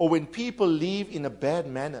 or when people leave in a bad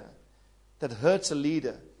manner that hurts a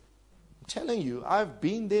leader. I'm telling you, I've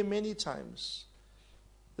been there many times.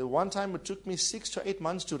 The one time it took me 6 to 8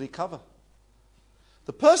 months to recover.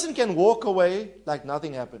 The person can walk away like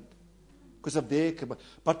nothing happened because of their,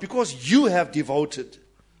 but because you have devoted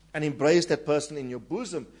and embraced that person in your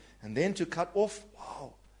bosom, and then to cut off,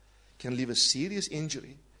 wow, can leave a serious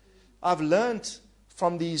injury. I've learned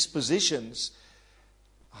from these positions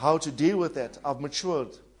how to deal with that. I've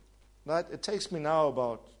matured. Right? It takes me now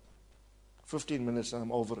about 15 minutes and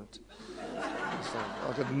I'm over it. So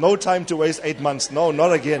I've got no time to waste 8 months. No,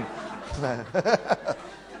 not again.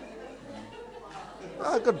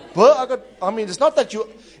 It's not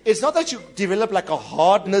that you develop like a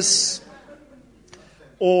hardness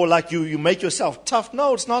or like you make yourself tough.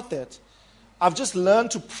 No, it's not that. I've just learned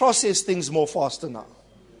to process things more faster now.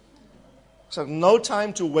 So no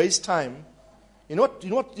time to waste time. You know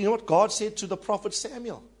what God said to the prophet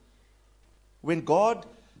Samuel? When God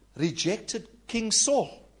rejected King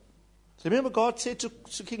Saul. Remember God said to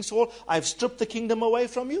King Saul, I've stripped the kingdom away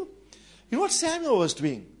from you. You know what Samuel was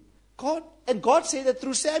doing? God said that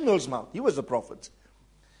through Samuel's mouth. He was the prophet.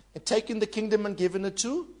 And taken the kingdom and given it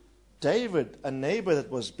to David, a neighbor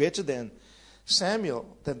that was better than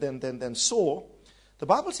Samuel, than Saul. The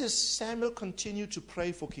Bible says Samuel continued to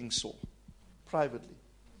pray for King Saul privately.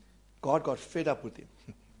 God got fed up with him.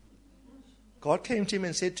 God came to him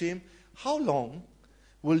and said to him, how long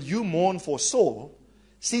will you mourn for Saul,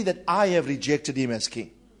 see that I have rejected him as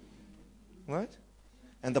king? Right?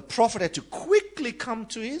 And the prophet had to quickly come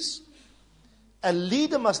to his. A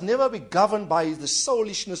leader must never be governed by the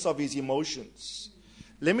soulishness of his emotions.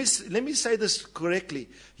 Let me say this correctly.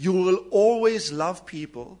 You will always love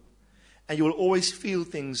people and you will always feel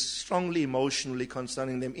things strongly emotionally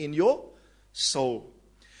concerning them in your soul.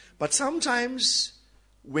 But sometimes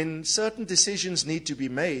when certain decisions need to be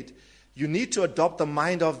made, you need to adopt the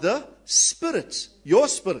mind of the Spirit, your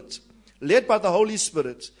spirit, led by the Holy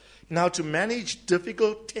Spirit, now to manage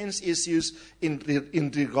difficult, tense issues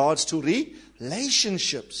in regards to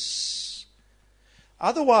relationships.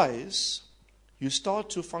 Otherwise, you start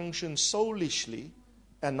to function soulishly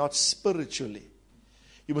and not spiritually.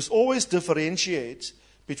 You must always differentiate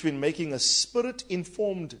between making a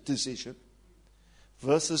spirit-informed decision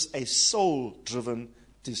versus a soul-driven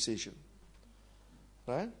decision.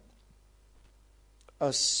 Right?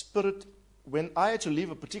 When I had to leave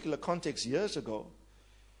a particular context years ago,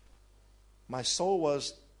 my soul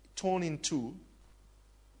was torn in two.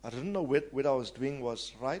 I didn't know what I was doing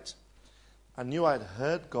was right. I knew I had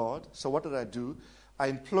heard God. So what did I do? I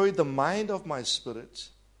employed the mind of my spirit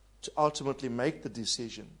to ultimately make the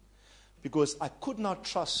decision, because I could not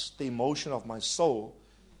trust the emotion of my soul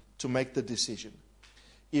to make the decision.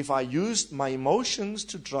 If I used my emotions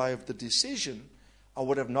to drive the decision, I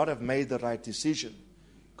would not have made the right decision.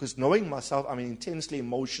 Because knowing myself, I'm an intensely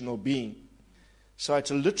emotional being. So I had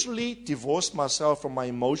to literally divorce myself from my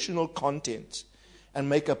emotional content and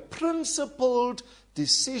make a principled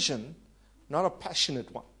decision, not a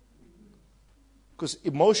passionate one. Because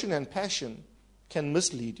emotion and passion can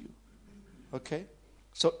mislead you. Okay?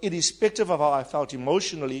 So irrespective of how I felt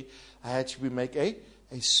emotionally, I had to make a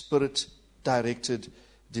spirit-directed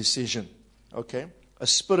decision. Okay? A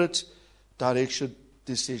spirit-directed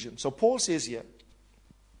decision. So Paul says here,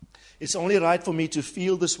 it's only right for me to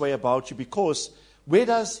feel this way about you, because where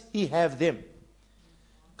does he have them?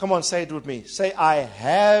 Come on, say it with me. Say, I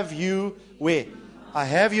have you where? I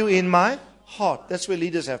have you in my heart. That's where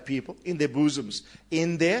leaders have people, in their bosoms,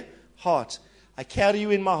 in their heart. I carry you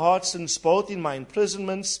in my heart, since both in my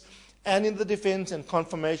imprisonments and in the defense and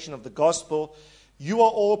confirmation of the gospel, you are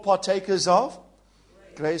all partakers of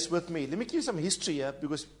grace with me. Let me give you some history here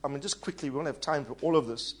because, just quickly, we won't have time for all of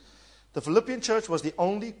this. The Philippian church was the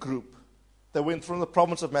only group that went from the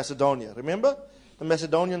province of Macedonia. Remember? The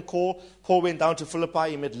Macedonian call. Paul went down to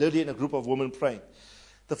Philippi. He met Lydia and a group of women praying.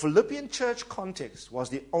 The Philippian church context was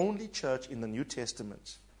the only church in the New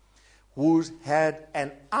Testament who had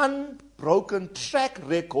an unbroken track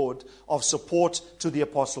record of support to the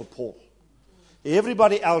Apostle Paul.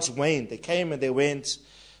 Everybody else waned. They came and they went.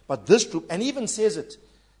 But this group, and he even says it.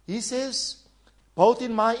 He says, both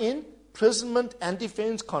in my imprisonment and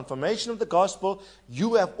defense, confirmation of the gospel,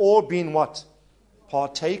 you have all been what?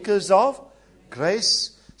 Partakers of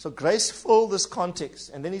grace. So grace filled this context.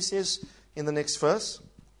 And then he says in the next verse,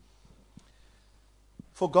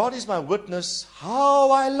 for God is my witness,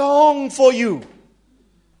 how I long for you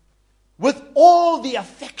with all the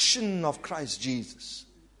affection of Christ Jesus.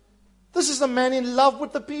 This is a man in love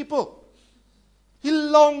with the people. He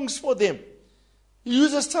longs for them. He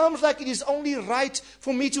uses terms like it is only right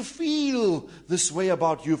for me to feel this way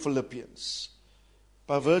about you, Philippians,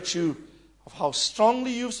 by virtue of how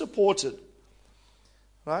strongly you've supported.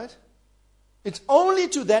 Right? It's only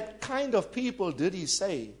to that kind of people did he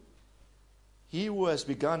say, he who has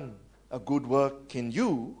begun a good work in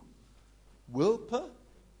you will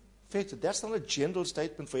perfect it. That's not a general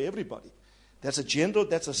statement for everybody. That's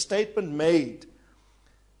a statement made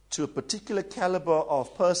to a particular caliber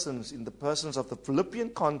of persons in the persons of the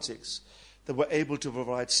Philippian context that were able to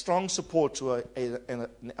provide strong support to an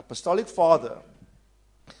apostolic father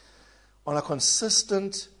on a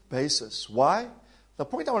consistent basis. Why? The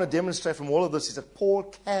point I want to demonstrate from all of this is that Paul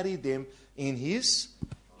carried them in his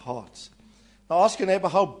heart. Now ask your neighbor,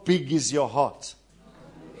 how big is your heart?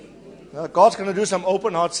 Now, God's going to do some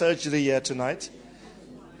open heart surgery here tonight.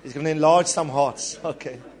 He's going to enlarge some hearts.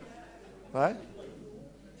 Okay. Right?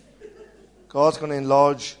 God's going to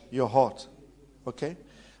enlarge your heart. Okay?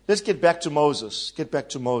 Let's get back to Moses.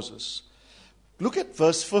 Look at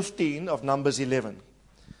verse 15 of Numbers 11.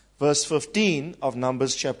 Verse 15 of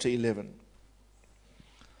Numbers chapter 11.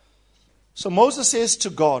 So Moses says to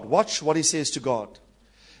God, watch what he says to God.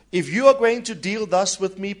 If you are going to deal thus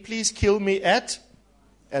with me, please kill me at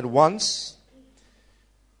once.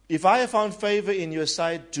 If I have found favor in your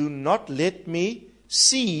sight, do not let me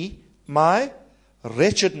see my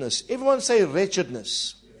wretchedness. Everyone say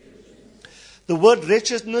wretchedness. The word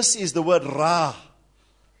wretchedness is the word ra.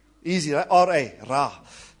 Easy, right? R-A, ra.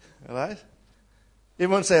 Right?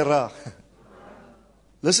 Everyone say ra.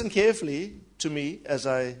 Listen carefully to me as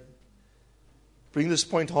I bring this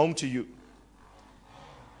point home to you.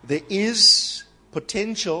 There is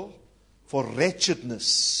potential for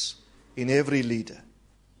wretchedness in every leader.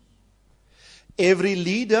 Every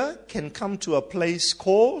leader can come to a place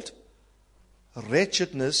called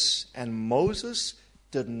wretchedness, and Moses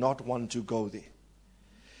did not want to go there.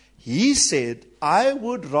 He said, I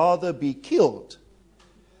would rather be killed.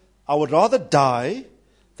 I would rather die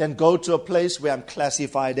than go to a place where I'm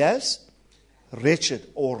classified as wretched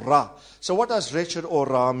or ra. So what does wretched or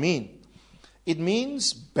ra mean? It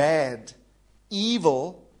means bad,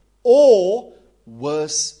 evil, or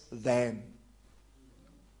worse than.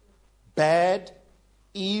 Bad,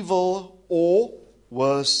 evil, or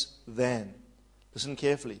worse than. Listen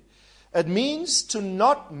carefully. It means to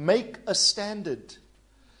not make a standard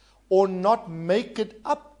or not make it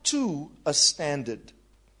up to a standard.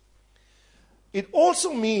 It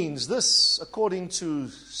also means this, according to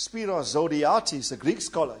Spiros Zodhiates, a Greek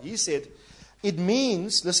scholar. He said, it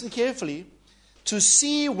means, listen carefully, to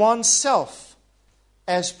see oneself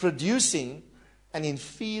as producing an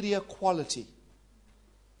inferior quality.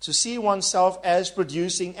 To see oneself as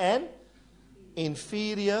producing an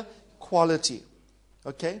inferior quality.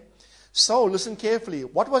 Okay? So, listen carefully.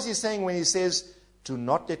 What was he saying when he says, do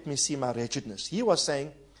not let me see my wretchedness? He was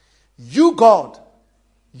saying, you, God,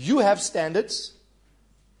 you have standards.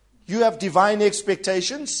 You have divine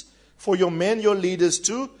expectations for your men, your leaders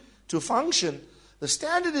to function. The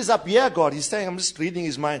standard is up here, God. He's saying, I'm just reading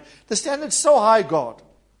his mind. The standard's so high, God.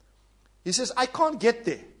 He says, I can't get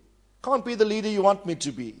there. Can't be the leader you want me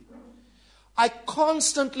to be. I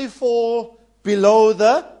constantly fall below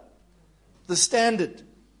the standard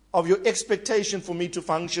of your expectation for me to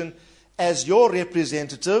function as your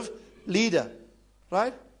representative leader.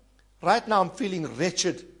 Right? Right now I'm feeling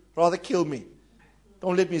wretched. Rather kill me.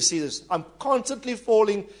 Don't let me see this. I'm constantly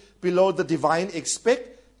falling below the divine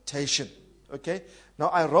expectation. Okay? Now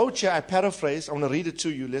I wrote here, I paraphrased. I want to read it to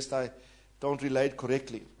you lest I don't relate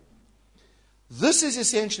correctly. This is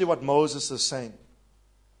essentially what Moses is saying.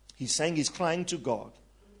 He's saying he's crying to God.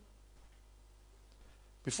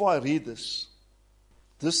 Before I read this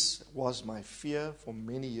was my fear for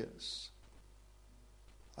many years.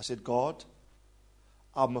 I said, God,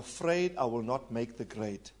 I'm afraid I will not make the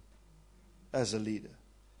grade as a leader.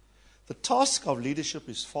 The task of leadership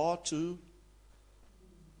is far too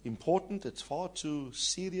important. It's far too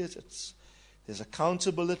serious. There's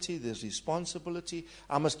accountability. There's responsibility.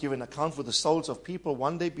 I must give an account for the souls of people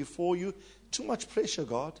one day before you. Too much pressure,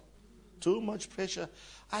 God. Too much pressure.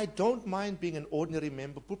 I don't mind being an ordinary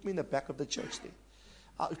member. Put me in the back of the church there.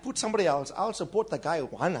 I'll put somebody else. I'll support the guy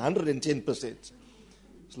 110%.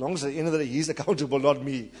 As long as at the end of the day he's accountable, not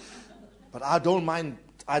me. But I don't mind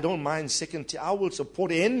second tier. I will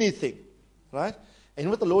support anything. Right? And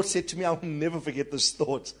what the Lord said to me, I will never forget this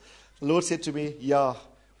thought. The Lord said to me, yeah,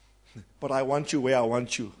 but I want you where I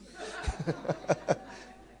want you.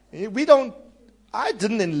 I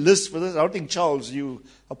didn't enlist for this. I don't think, Charles, you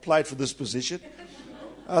applied for this position.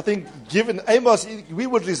 I think given Amos, we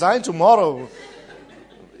would resign tomorrow,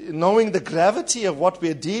 knowing the gravity of what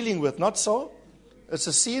we're dealing with. Not so? It's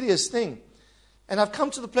a serious thing. And I've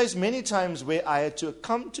come to the place many times where I had to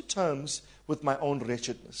come to terms with my own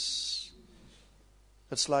wretchedness.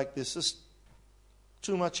 It's like this is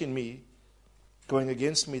too much in me going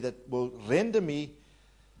against me that will render me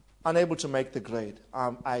unable to make the grade.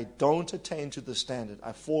 I don't attain to the standard.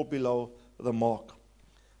 I fall below the mark.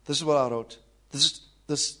 This is what I wrote.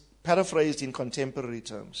 This paraphrased in contemporary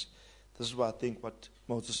terms. This is what I think what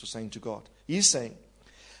Moses was saying to God. He's saying,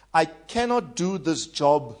 I cannot do this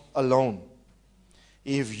job alone.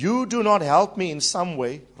 If you do not help me in some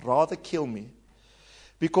way, rather kill me.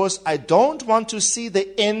 Because I don't want to see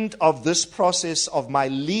the end of this process of my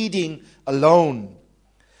leading alone.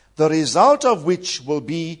 The result of which will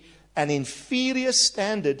be an inferior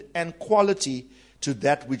standard and quality to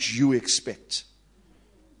that which you expect.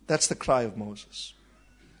 That's the cry of Moses.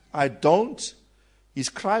 His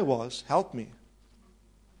cry was, help me.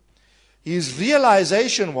 His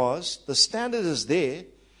realization was, the standard is there,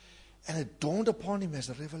 and it dawned upon him as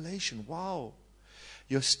a revelation. Wow,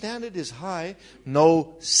 your standard is high.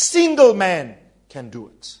 No single man can do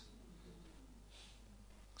it.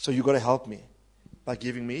 So you've got to help me by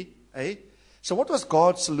giving me a... So what was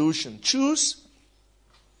God's solution? Choose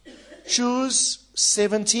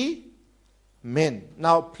 70 men.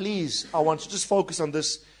 Now, please, I want to just focus on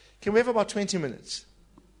this. Can we have about 20 minutes?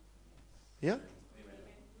 Yeah?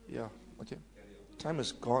 Yeah, okay. Time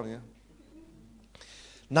is gone, yeah.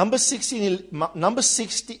 Numbers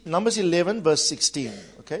 11, verse 16.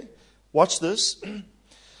 Okay? Watch this.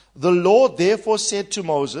 The Lord therefore said to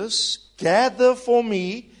Moses, gather for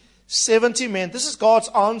me 70 men. This is God's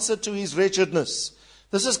answer to his wretchedness.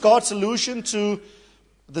 This is God's solution to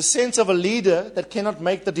the sense of a leader that cannot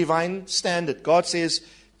make the divine standard. God says,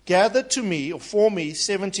 gather to me, or for me,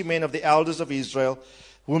 70 men of the elders of Israel,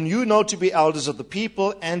 whom you know to be elders of the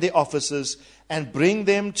people and their officers, and bring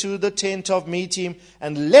them to the tent of meeting,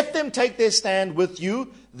 and let them take their stand with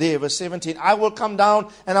you there. Verse 17, I will come down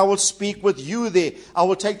and I will speak with you there. I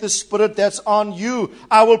will take the spirit that's on you.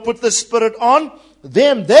 I will put the spirit on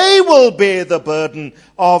them. They will bear the burden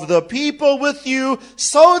of the people with you,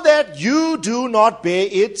 so that you do not bear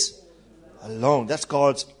it alone. That's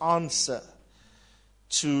God's answer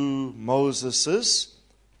to Moses'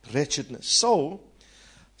 wretchedness. So,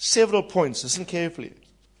 several points. Listen carefully.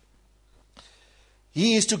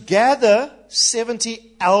 He is to gather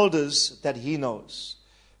 70 elders that he knows.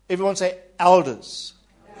 Everyone say elders.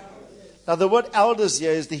 Now the word elders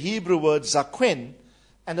here is the Hebrew word zakwen,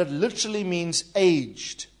 and it literally means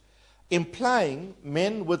aged, implying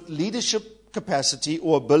men with leadership capacity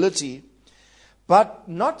or ability, but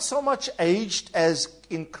not so much aged as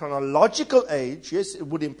in chronological age. Yes, it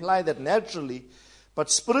would imply that naturally, but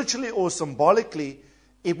spiritually or symbolically,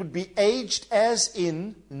 it would be aged as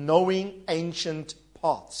in knowing ancient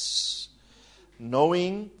paths,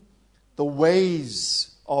 knowing the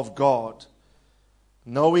ways of God,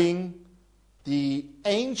 knowing the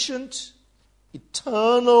ancient,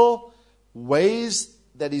 eternal ways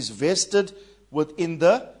that is vested within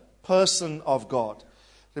the person of God.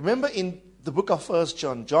 Remember in the book of 1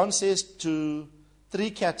 John, John says to 3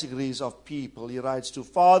 categories of people. He writes to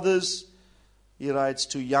fathers, he writes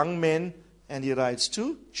to young men, and he writes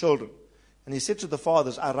to children. And he said to the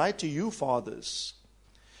fathers, I write to you, fathers,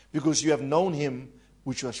 because you have known him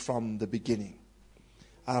which was from the beginning.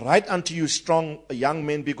 I write unto you, strong young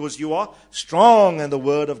men, because you are strong, and the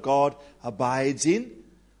word of God abides in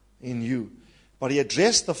you. But he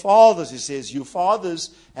addressed the fathers. He says, you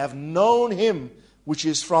fathers have known him which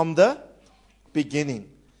is from the beginning.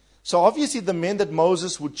 So obviously the men that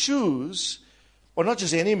Moses would choose, or not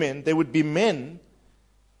just any men, they would be men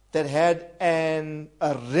that had a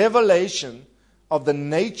revelation of the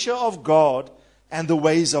nature of God and the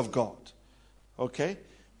ways of God. Okay?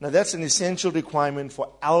 Now that's an essential requirement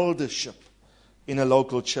for eldership in a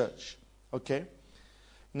local church. Okay?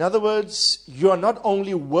 In other words, you are not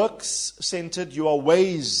only works-centered, you are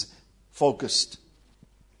ways-focused.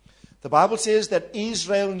 The Bible says that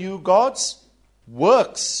Israel knew God's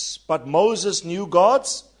works, but Moses knew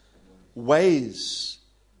God's ways.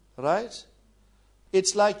 Right?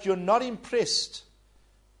 It's like you're not impressed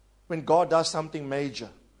when God does something major.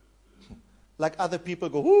 Like other people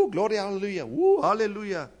go, "Ooh, glory, hallelujah. Ooh,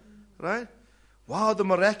 hallelujah." Right? Wow, the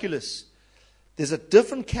miraculous. There's a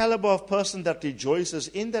different caliber of person that rejoices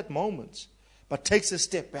in that moment, but takes a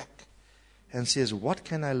step back and says, "What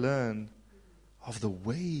can I learn of the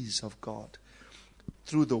ways of God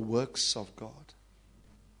through the works of God?"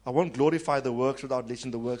 I won't glorify the works without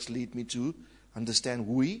letting the works lead me to understand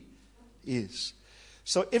who He is.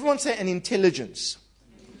 So everyone say an intelligence.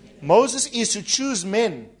 Moses is to choose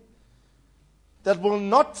men that will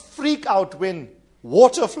not freak out when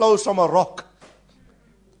water flows from a rock.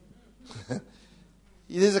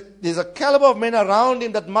 There's a caliber of men around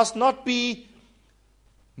him that must not be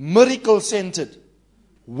miracle-centered,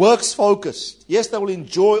 works-focused. Yes, they will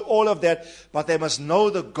enjoy all of that, but they must know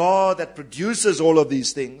the God that produces all of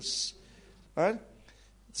these things. Right?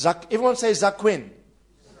 Everyone say Zakwin.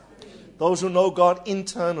 Those who know God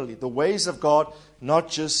internally, the ways of God, not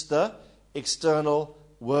just the external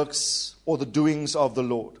works or the doings of the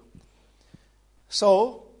Lord.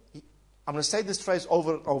 So, I'm going to say this phrase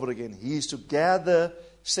over and over again. He is to gather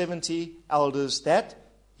 70 elders that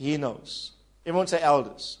He knows. Everyone say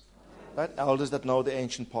elders. Right? Elders that know the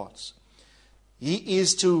ancient parts. He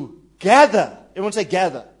is to gather. Everyone say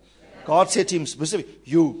gather. God said to him specifically,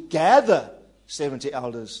 "You gather 70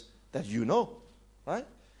 elders that you know." Right?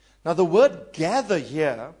 Now the word gather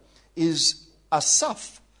here is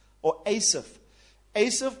Asaph or Asaph.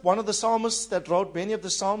 Asaph, one of the psalmists that wrote many of the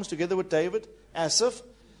psalms together with David, Asaph,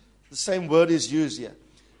 the same word is used here.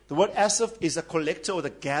 The word Asaph is a collector or the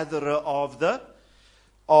gatherer of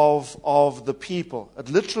the people. It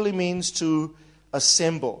literally means to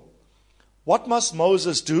assemble. What must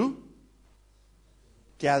Moses do?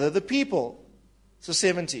 Gather the people. So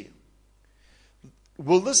 70.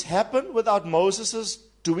 Will this happen without Moses'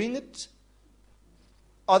 doing it?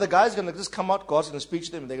 Are the guys going to just come out, God's going to speak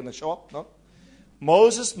to them and they're going to show up? No.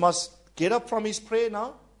 Moses must get up from his prayer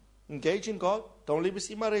now, engage in God. Don't leave me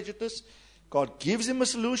see my wretchedness. God gives him a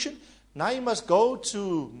solution. Now he must go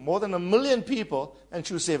to more than 1 million people and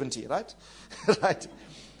choose 70, right? Right.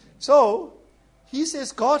 So, he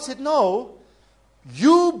says, God said, "No,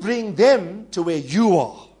 you bring them to where you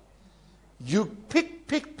are. You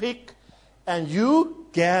pick, and you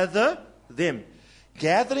gather them."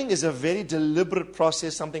 Gathering is a very deliberate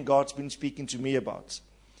process, something God's been speaking to me about.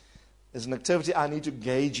 It's an activity I need to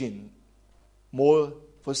engage in more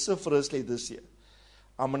vociferously this year.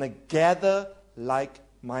 I'm going to gather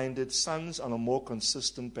like-minded sons on a more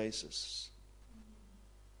consistent basis.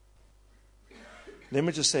 Let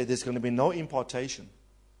me just say, there's going to be no impartation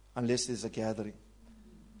unless there's a gathering.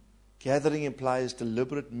 Gathering implies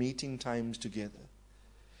deliberate meeting times together.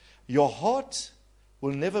 Your heart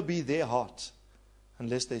will never be their heart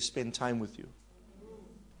unless they spend time with you.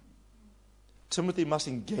 Timothy must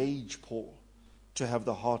engage Paul to have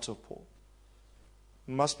the heart of Paul.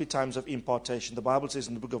 There must be times of impartation. The Bible says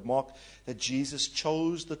in the book of Mark that Jesus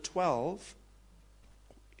chose the 12.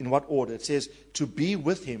 In what order? It says, to be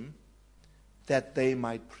with him that they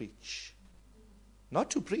might preach. Not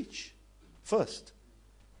to preach first.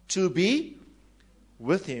 To be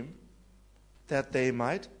with him that they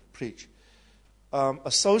might preach.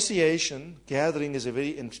 Association, gathering is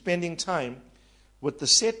and spending time with the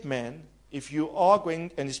set man. If you are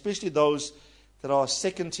going, and especially those that are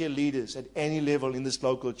second-tier leaders at any level in this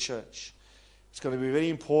local church, it's going to be very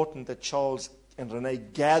important that Charles and Renee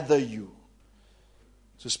gather you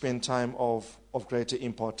to spend time of greater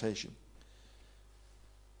impartation.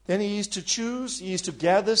 Then he is to choose, he is to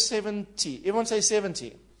gather 70. Everyone say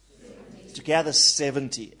 70. To gather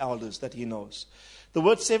 70 elders that he knows. The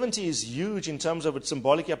word 70 is huge in terms of its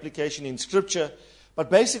symbolic application in Scripture, but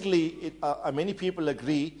basically, many people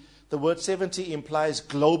agree, the word 70 implies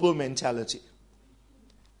global mentality,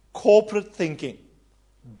 corporate thinking,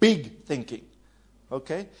 big thinking.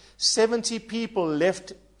 Okay? 70 people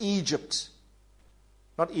left Egypt,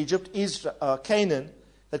 not Egypt, Israel, Canaan,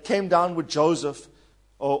 that came down with Joseph,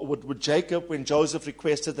 or with Jacob when Joseph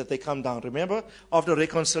requested that they come down. Remember? After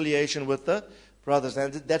reconciliation with the brothers.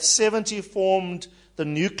 And that 70 formed the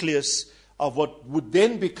nucleus of what would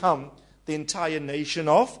then become the entire nation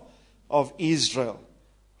of Israel.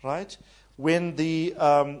 Right? When the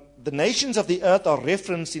nations of the earth are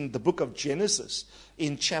referenced in the book of Genesis,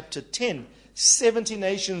 in chapter 10, 70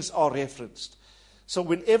 nations are referenced. So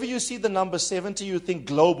whenever you see the number 70, you think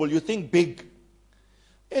global, you think big.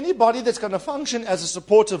 Anybody that's going to function as a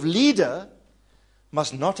supportive leader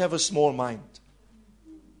must not have a small mind.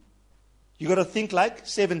 You've got to think like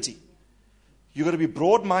 70. You've got to be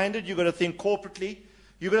broad-minded. You've got to think corporately.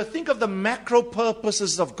 You've got to think of the macro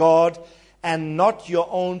purposes of God and not your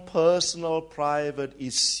own personal, private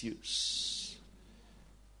issues.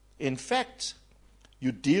 In fact,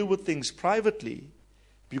 you deal with things privately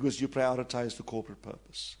because you prioritize the corporate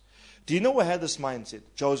purpose. Do you know who had this mindset?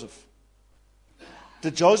 Joseph.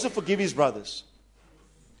 Did Joseph forgive his brothers?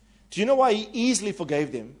 Do you know why he easily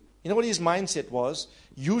forgave them? You know what his mindset was?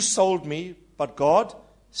 You sold me, but God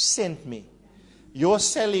sent me. Your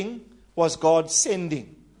selling was God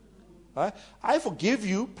sending. Right? I forgive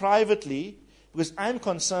you privately because I'm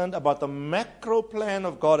concerned about the macro plan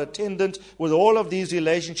of God attendant with all of these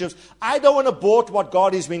relationships. I don't want to abort what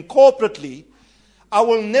God is doing corporately. I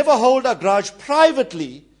will never hold a grudge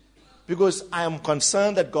privately because I am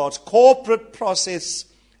concerned that God's corporate process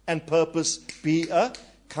and purpose be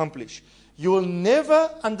accomplished. You will never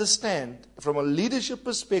understand from a leadership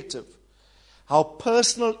perspective how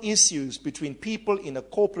personal issues between people in a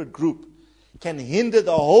corporate group can hinder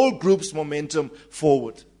the whole group's momentum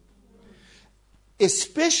forward.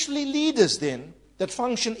 Especially leaders then that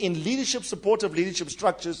function in leadership, supportive leadership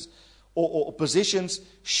structures or positions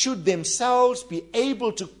should themselves be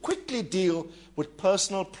able to quickly deal with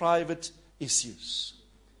personal, private issues.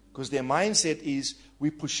 Because their mindset is,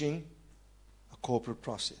 we're pushing a corporate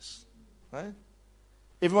process. Right?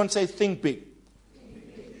 Everyone say, think big.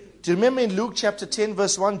 Do you remember in Luke chapter 10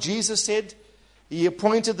 verse 1, Jesus said, He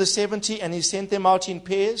appointed the 70 and He sent them out in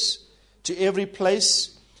pairs to every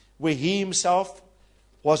place where He Himself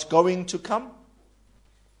was going to come?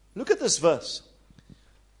 Look at this verse.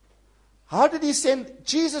 How did He send?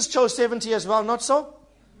 Jesus chose 70 as well, not so?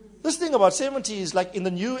 This thing about 70 is like in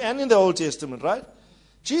the New and in the Old Testament, right?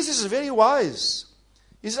 Jesus is very wise.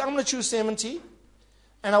 He says, I'm going to choose 70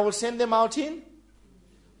 and I will send them out in.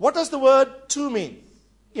 What does the word to mean?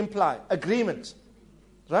 Imply. Agreement.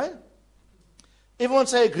 Right? Everyone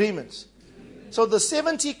say agreement. So the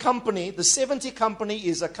 70 company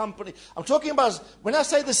is a company. I'm talking about, when I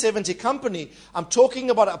say the 70 company, I'm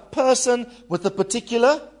talking about a person with a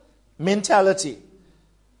particular mentality.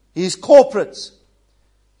 He's corporate.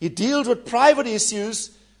 He deals with private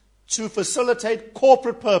issues to facilitate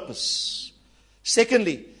corporate purpose.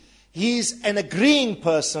 Secondly, he's an agreeing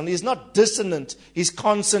person. He's not dissonant. He's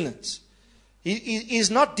consonant. He's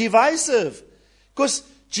not divisive. Because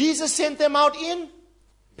Jesus sent them out in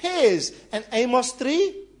pairs. And Amos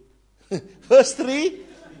 3, verse 3,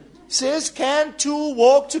 says, can two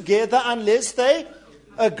walk together unless they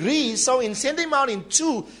agree? So in sending them out in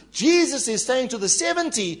two, Jesus is saying to the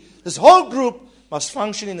 70, this whole group must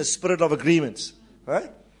function in a spirit of agreement.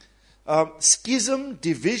 Right? Schism,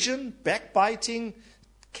 division, backbiting,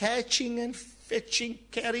 catching and fetching,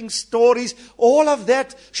 carrying stories, all of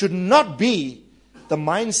that should not be the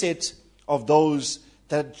mindset of those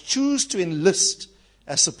that choose to enlist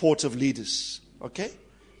as supportive leaders. Okay?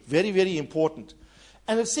 Very, very important.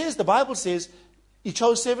 And it says, the Bible says, He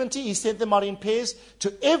chose 70, He sent them out in pairs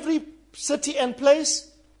to every city and place.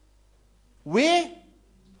 Where?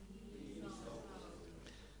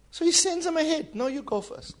 So He sends them ahead. No, you go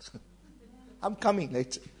first. I'm coming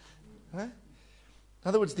later. Right? In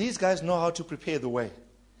other words, these guys know how to prepare the way.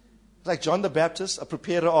 Like John the Baptist, a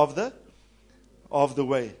preparer of the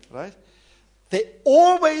way. Right? They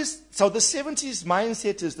always, so the 70s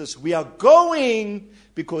mindset is this: we are going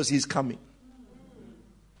because He's coming.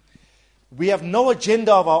 We have no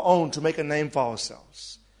agenda of our own to make a name for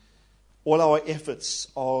ourselves. All our efforts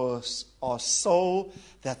are so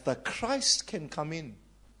that the Christ can come in.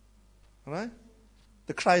 All right?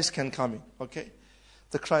 The Christ can come in. Okay?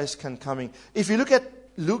 The Christ can come in. If you look at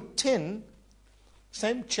Luke 10,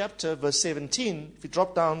 same chapter, verse 17, if you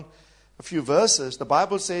drop down a few verses, the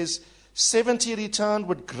Bible says, 70 returned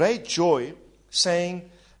with great joy,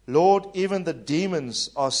 saying, Lord, even the demons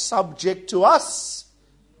are subject to us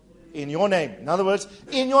in your name. In other words,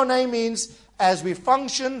 in your name means as we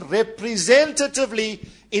function representatively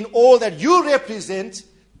in all that you represent,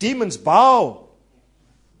 demons bow.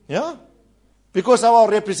 Yeah? Because of our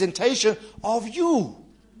representation of you.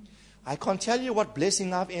 I can't tell you what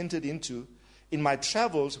blessing I've entered into in my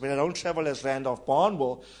travels, when I don't travel as Randolph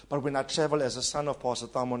Barnwell, but when I travel as a son of Pastor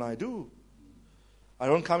Thamon, I do. I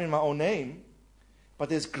don't come in my own name, but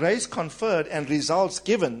there's grace conferred and results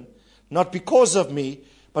given, not because of me,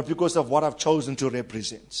 but because of what I've chosen to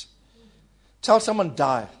represent. Tell someone,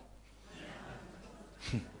 die.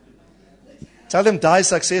 Tell them, die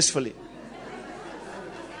successfully.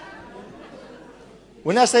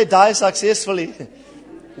 When I say die successfully,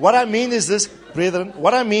 what I mean is this, brethren,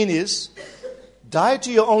 what I mean is die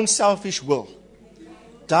to your own selfish will.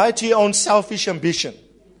 Die to your own selfish ambition.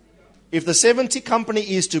 If the 70 company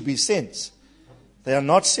is to be sent, they are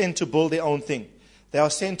not sent to build their own thing. They are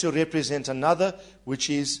sent to represent another, which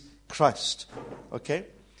is Christ. Okay?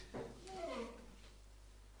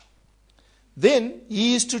 Then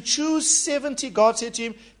he is to choose 70. God said to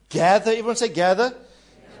him, gather, everyone say gather.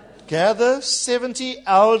 Gather 70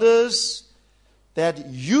 elders that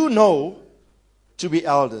you know to be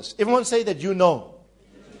elders. Everyone say that you know.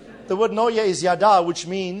 The word know here is yada, which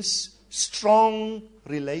means strong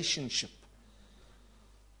relationship.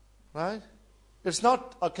 Right? It's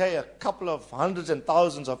not, okay, a couple of hundreds and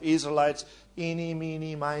thousands of Israelites, eeny,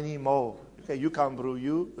 meeny, miny, mo. Okay, you come, bro,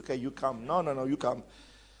 you. Okay, you come. No, you come.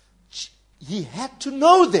 He had to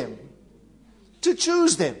know them to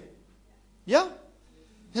choose them. Yeah?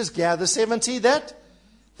 Just gather 70 that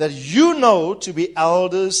you know to be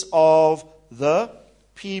elders of the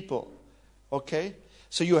people. Okay?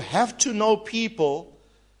 So you have to know people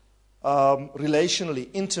relationally,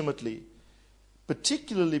 intimately,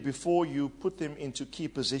 particularly before you put them into key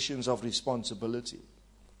positions of responsibility.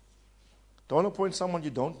 Don't appoint someone you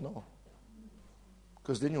don't know,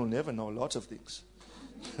 because then you'll never know lots of things.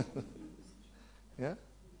 Yeah?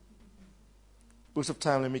 Because of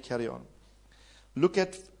time, let me carry on. Look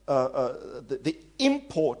at the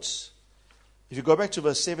import. If you go back to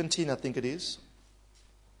verse 17, I think it is,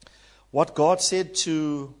 what God said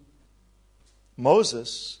to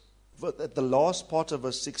Moses at the last part of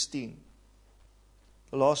verse 16.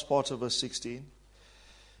 The last part of verse 16.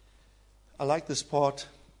 I like this part.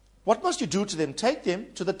 What must you do to them? Take them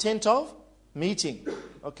to the tent of meeting.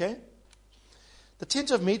 Okay? The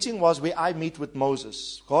tent of meeting was where I meet with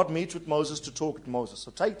Moses. God meets with Moses to talk to Moses.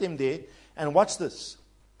 So take them there and watch this.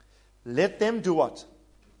 Let them do what?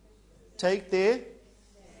 Take their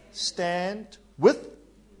stand with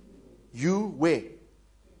you where?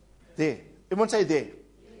 There. Everyone say there.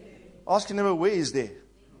 Ask your neighbor, where is there?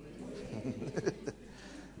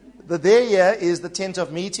 The there here is the tent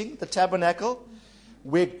of meeting, the tabernacle,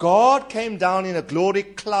 where God came down in a glory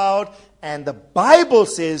cloud and the Bible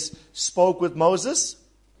says spoke with Moses.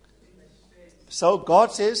 So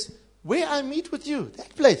God says, where I meet with you,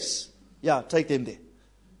 that place. Yeah, take them there.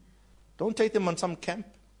 Don't take them on some camp.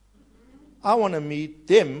 I want to meet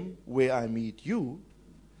them where I meet you.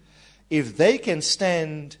 If they can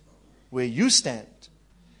stand where you stand,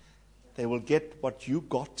 they will get what you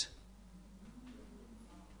got.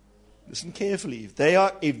 Listen carefully.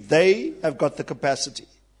 If they have got the capacity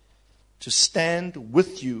to stand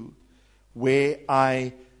with you where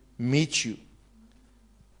I meet you,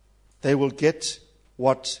 they will get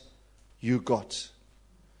what you got.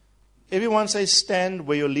 Everyone say, stand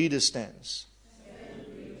where your leader stands.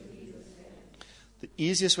 The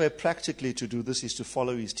easiest way practically to do this is to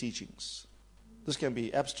follow his teachings. This can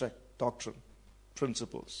be abstract doctrine,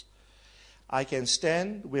 principles. I can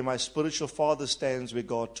stand where my spiritual father stands, where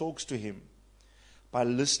God talks to him, by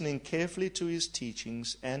listening carefully to his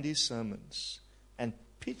teachings and his sermons, and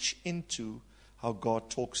pitch into how God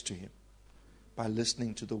talks to him by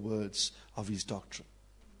listening to the words of his doctrine.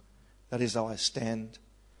 That is how I stand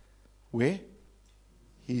where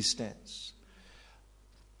he stands.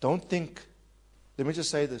 Don't think, let me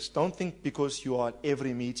just say this, don't think because you are at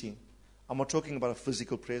every meeting. I'm not talking about a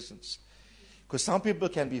physical presence. Because some people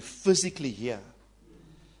can be physically here,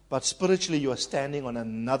 but spiritually you are standing on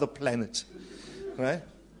another planet. Right?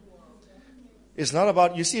 It's not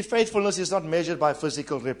about, you see, faithfulness is not measured by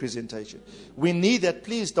physical representation. We need that.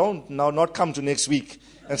 Please don't now not come to next week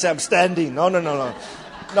and say, I'm standing. No.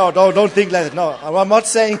 No, don't think like that. No, I'm not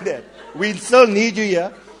saying that. We still need you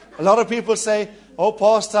here. A lot of people say, oh,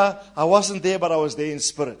 Pastor, I wasn't there, but I was there in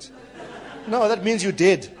spirit. No, that means you're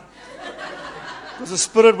dead. Because a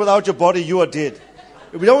spirit without your body, you are dead.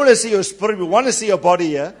 If we don't want to see your spirit, we want to see your body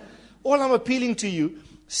here. All I'm appealing to you,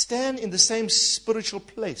 stand in the same spiritual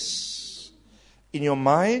place in your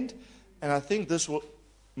mind. And I think this will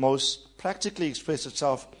most practically express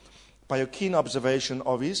itself by your keen observation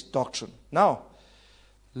of his doctrine. Now,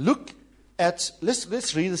 look at,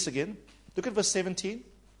 let's read this again. Look at verse 17.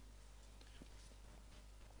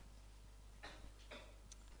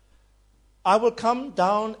 I will come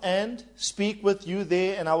down and speak with you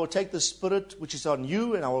there, and I will take the spirit which is on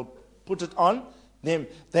you, and I will put it on them.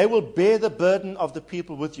 They will bear the burden of the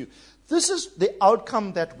people with you. This is the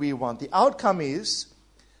outcome that we want. The outcome is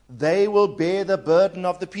they will bear the burden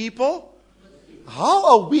of the people.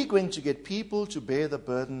 How are we going to get people to bear the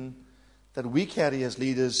burden that we carry as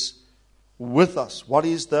leaders with us? What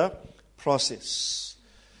is the process?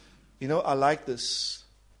 You know, I like this.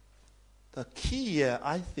 The key here,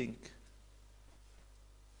 I think,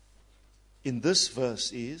 in this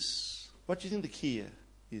verse is, what do you think the key here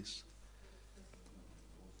is?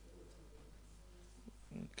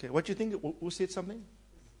 Okay, what do you think? Who said something?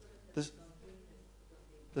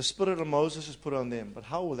 The Spirit of Moses is put on them. But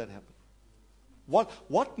how will that happen?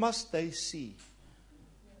 What must they see?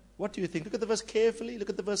 What do you think? Look at the verse carefully. Look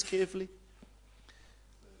at the verse carefully.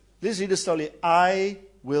 Let's read it slowly. I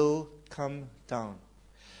will come down.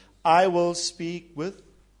 I will speak with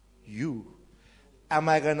you. Am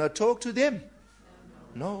I going to talk to them?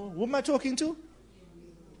 No. Who am I talking to?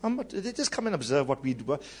 They just come and observe what we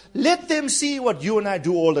do. Let them see what you and I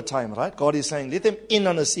do all the time, right? God is saying, let them in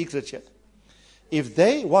on a secret yet. If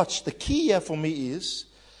they, watch, the key here for me is,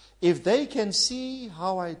 if they can see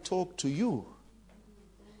how I talk to you,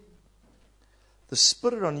 the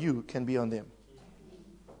Spirit on you can be on them.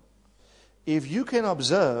 If you can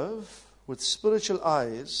observe with spiritual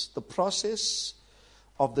eyes the process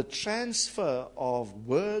of the transfer of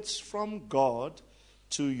words from God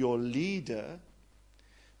to your leader,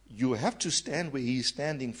 you have to stand where he's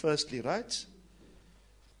standing firstly, right?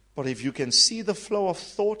 But if you can see the flow of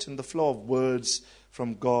thought and the flow of words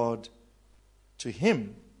from God to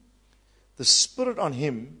him, the Spirit on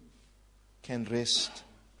him can rest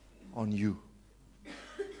on you.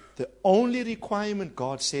 The only requirement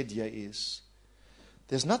God said here is,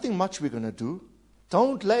 there's nothing much we're going to do.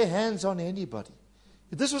 Don't lay hands on anybody.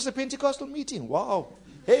 If this was a Pentecostal meeting, wow.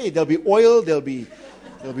 Hey, there'll be oil, there'll be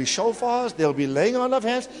shofars, there'll be laying on of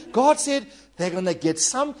hands. God said they're going to get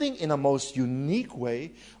something in a most unique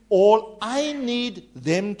way. All I need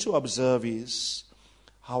them to observe is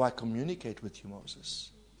how I communicate with you, Moses.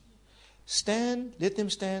 Stand, let them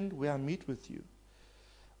stand where I meet with you.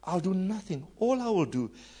 I'll do nothing. All I will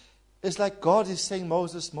do is like God is saying,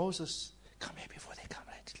 Moses, come here before they come.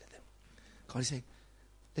 Right? Let them. God is saying,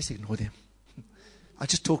 let's ignore them. I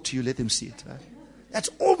just talk to you, let them see it. Right? That's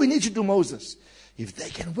all we need to do, Moses. If they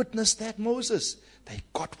can witness that, Moses, they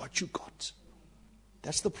got what you got.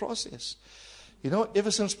 That's the process. You know, ever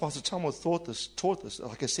since Pastor Thomas taught this,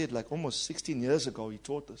 like I said, like almost 16 years ago, he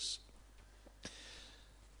taught this.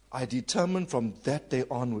 I determined from that day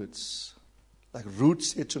onwards, like Ruth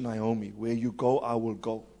said to Naomi, where you go, I will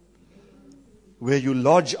go. Where you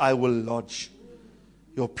lodge, I will lodge.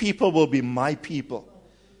 Your people will be my people.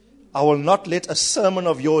 I will not let a sermon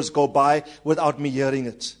of yours go by without me hearing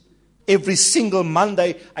it. Every single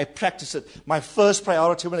Monday, I practice it. My first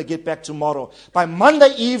priority when I get back tomorrow. By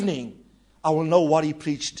Monday evening, I will know what he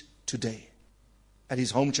preached today at his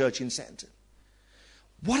home church in Sandton.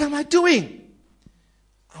 What am I doing?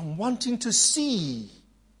 I'm wanting to see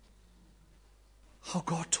how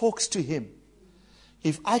God talks to him.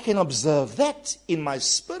 If I can observe that in my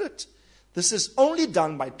spirit, this is only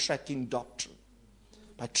done by tracking doctrine,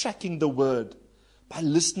 by tracking the word, by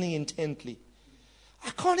listening intently. I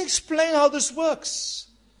can't explain how this works.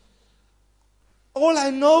 All I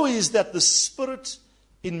know is that the Spirit,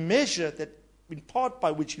 in measure, that in part by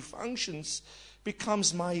which he functions,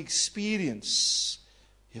 becomes my experience.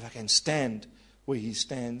 If I can stand where he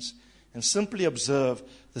stands and simply observe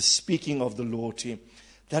the speaking of the Lord to him.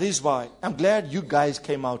 That is why I'm glad you guys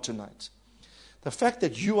came out tonight. The fact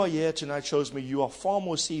that you are here tonight shows me you are far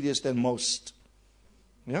more serious than most.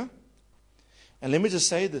 Yeah? And let me just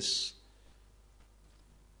say this.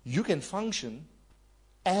 You can function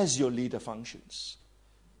as your leader functions.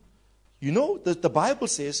 You know, the Bible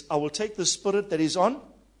says, I will take the Spirit that is on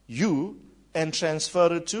you and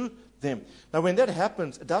transfer it to them. Now, when that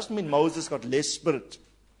happens, it doesn't mean Moses got less Spirit.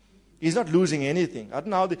 He's not losing anything. I don't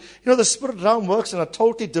know how the Spirit realm works in a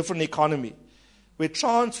totally different economy, where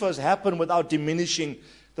transfers happen without diminishing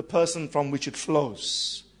the person from which it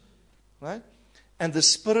flows. Right? And the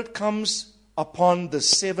Spirit comes upon the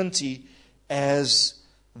 70 as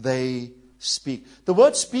they speak. The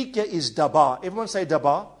word speak here is dabar. Everyone say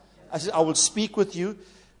dabar. I said, I will speak with you.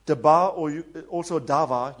 Dabar, or also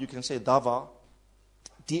dava. You can say dava.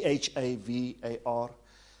 D-H-A-V-A-R.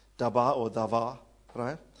 Dabar or dava.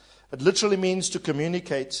 Right? It literally means to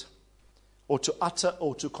communicate or to utter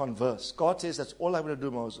or to converse. God says, that's all I'm going to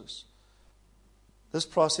do, Moses. This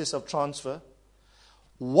process of transfer.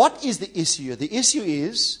 What is the issue here? The issue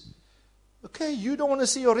is, okay, you don't want to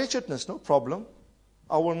see your wretchedness. No problem.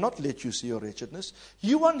 I will not let you see your wretchedness.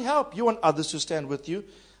 You want help. You want others to stand with you.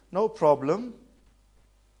 No problem.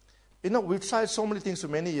 You know, we've tried so many things for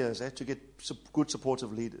many years to get good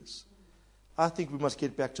supportive leaders. I think we must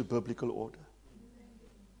get back to biblical order.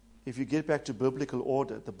 If you get back to biblical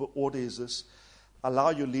order, the order is this. Allow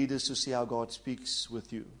your leaders to see how God speaks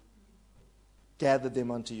with you. gather them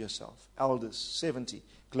unto yourself. Elders, 70,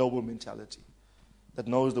 global mentality that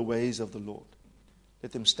knows the ways of the Lord.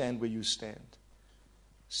 Let them stand where you stand.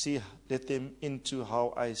 See, let them into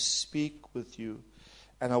how I speak with you.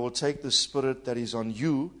 And I will take the spirit that is on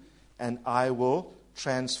you and I will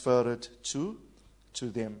transfer it to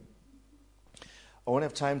them. I won't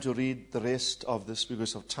have time to read the rest of this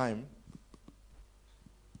because of time.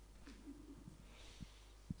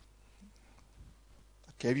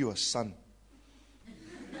 I gave you a son.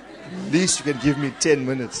 At least you can give me 10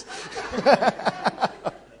 minutes.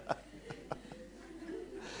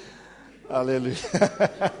 Hallelujah.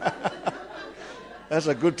 That's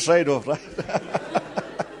a good trade-off, right?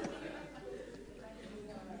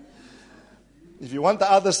 If you want the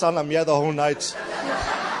other son, I'm here the whole night.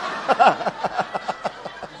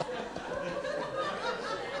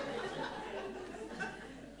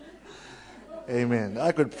 Amen.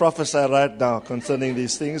 I could prophesy right now concerning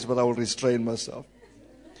these things, but I will restrain myself.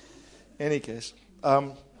 Any case,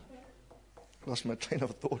 lost my train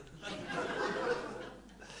of thought.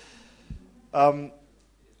 I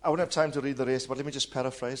won't have time to read the rest, but let me just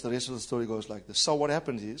paraphrase. The rest of the story goes like this. So what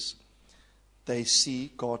happened is, they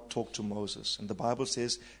see God talk to Moses. And the Bible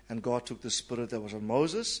says, and God took the spirit that was on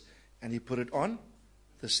Moses, and he put it on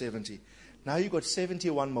the 70. Now you've got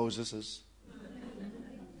 71 Moseses.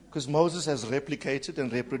 Because Moses has replicated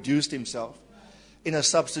and reproduced himself in a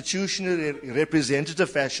substitutionary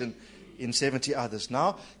representative fashion in 70 others.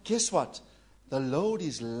 Now, guess what? The load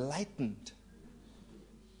is lightened.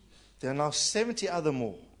 There are now 70 other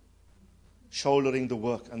more shouldering the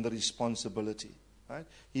work and the responsibility. Right?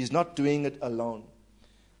 He's not doing it alone.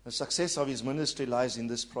 The success of his ministry lies in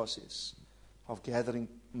this process of gathering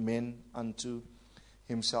men unto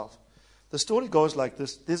himself. The story goes like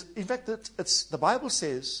this. In fact, the Bible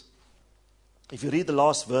says, if you read the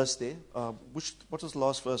last verse there, what was the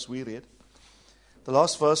last verse we read? The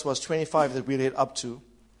last verse was 25 that we read up to.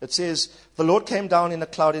 It says, the Lord came down in a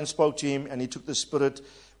cloud and spoke to him, and he took the Spirit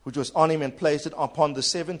which was on him and placed it upon the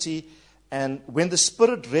 70. And when the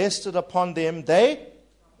Spirit rested upon them, they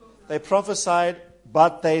prophesied,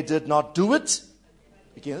 but they did not do it.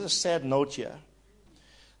 Again, there's a sad note here.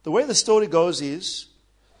 The way the story goes is,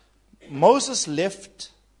 Moses left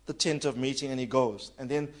the tent of meeting and he goes. And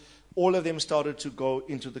then all of them started to go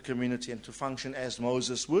into the community and to function as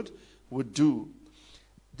Moses would do.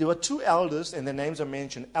 There were two elders, and their names are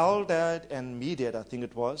mentioned, Eldad and Medad, I think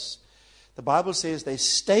it was. The Bible says they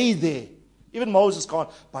stayed there. Even Moses gone,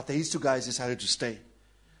 but these two guys decided to stay.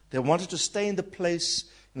 They wanted to stay in the place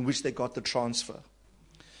in which they got the transfer.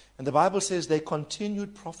 And the Bible says they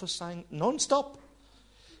continued prophesying non-stop.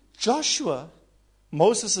 Joshua,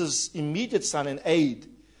 Moses' immediate son and aide,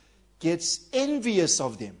 gets envious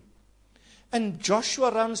of them. And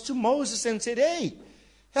Joshua runs to Moses and said, hey,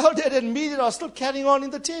 Eldad and Medad are still carrying on in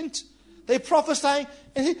the tent. They're prophesying,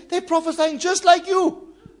 and they're prophesying just like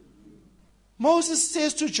you. Moses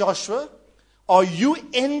says to Joshua, are you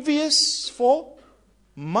envious for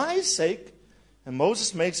my sake? And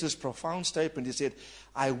Moses makes this profound statement. He said,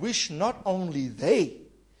 I wish not only they,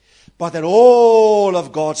 but that all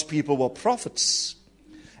of God's people were prophets,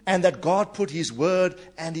 and that God put his word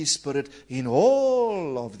and his spirit in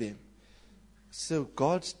all of them. So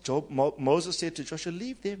Moses said to Joshua,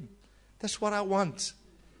 leave them. That's what I want.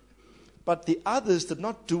 But the others did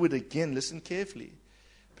not do it again. Listen carefully.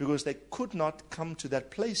 Because they could not come to that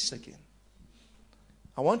place again.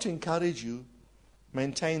 I want to encourage you,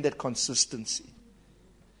 maintain that consistency.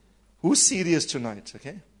 Who's serious tonight,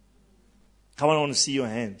 okay? Come on, I want to see your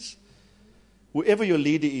hands. Whoever your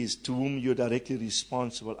leader is, to whom you're directly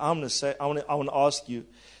responsible, I want to ask you,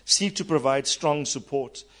 seek to provide strong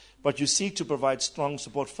support. But you seek to provide strong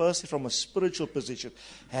support, firstly, from a spiritual position.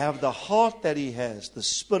 Have the heart that he has, the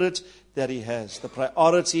spirit that he has, the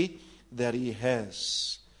priority that he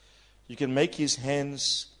has. You can make his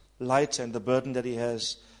hands lighter and the burden that he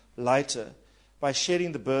has lighter by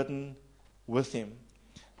sharing the burden with him.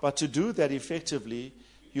 But to do that effectively,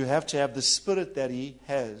 you have to have the spirit that he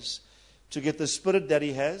has. To get the spirit that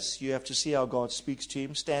he has, you have to see how God speaks to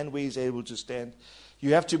him, stand where he's able to stand.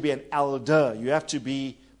 You have to be an elder. You have to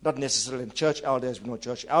be not necessarily in church elder, as we know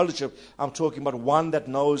church eldership. I'm talking about one that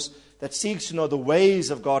knows, that seeks to know the ways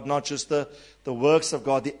of God, not just the works of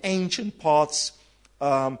God, the ancient paths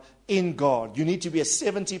in God. You need to be a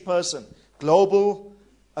 70 person, a global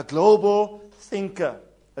thinker,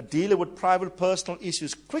 a dealer with private personal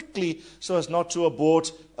issues quickly so as not to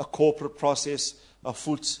abort a corporate process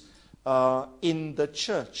afoot in the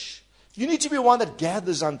church. You need to be one that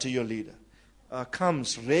gathers unto your leader,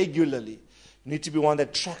 comes regularly. You need to be one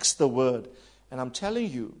that tracks the word. And I'm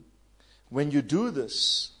telling you, when you do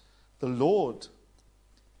this, the Lord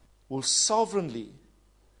will sovereignly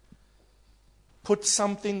put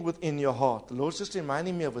something within your heart. The Lord's just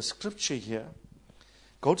reminding me of a scripture here.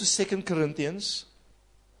 Go to 2 Corinthians.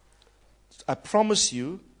 I promise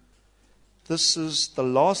you, this is the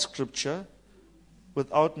last scripture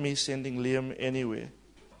without me sending Liam anywhere.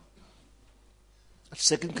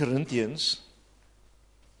 2 Corinthians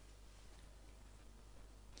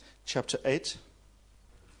chapter 8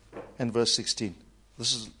 and verse 16.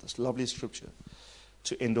 This is this lovely scripture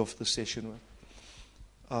to end off the session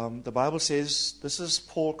with. The Bible says, this is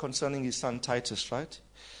Paul concerning his son Titus, right?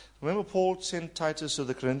 Remember, Paul sent Titus to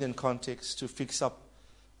the Corinthian context to fix up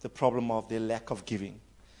the problem of their lack of giving.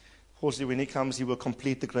 Paul said when he comes, he will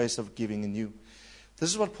complete the grace of giving in you. This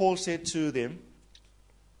is what Paul said to them.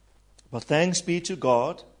 But thanks be to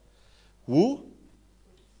God, who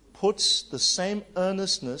puts the same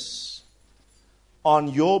earnestness on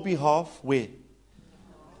your behalf, where?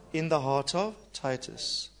 In the heart of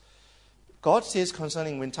Titus. God says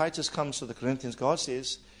concerning when Titus comes to the Corinthians, God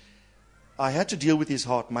says, I had to deal with his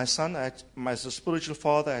heart. My son, as a spiritual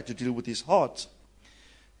father, I had to deal with his heart.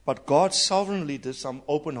 But God sovereignly did some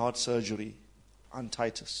open heart surgery on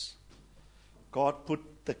Titus. God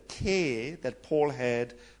put the care that Paul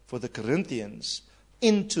had for the Corinthians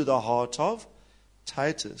into the heart of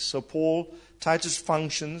Titus. So Titus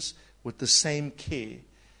functions with the same care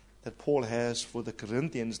that Paul has for the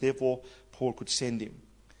Corinthians. Therefore, Paul could send him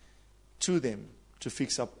to them to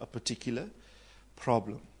fix up a particular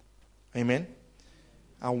problem. Amen?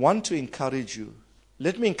 I want to encourage you.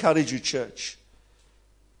 Let me encourage you, church.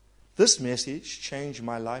 This message changed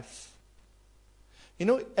my life. You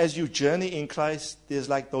know, as you journey in Christ, there's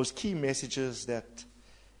like those key messages that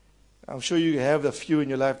I'm sure you have a few in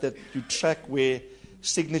your life that you track, where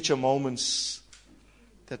signature moments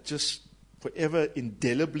that just forever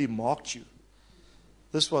indelibly marked you.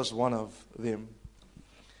 This was one of them.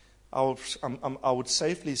 I would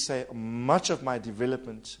safely say much of my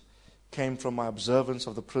development came from my observance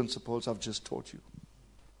of the principles I've just taught you.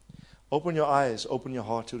 Open your eyes, open your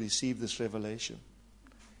heart to receive this revelation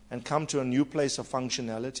and come to a new place of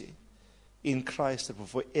functionality in Christ that will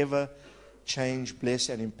forever change, bless,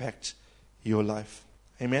 and impact your life.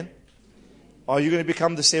 Amen? Are you going to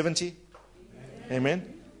become the 70?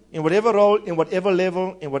 Amen? In whatever role, in whatever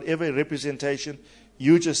level, in whatever representation,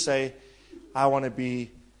 you just say, I want to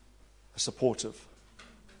be a supportive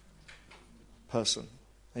person.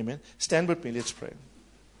 Amen? Stand with me, let's pray.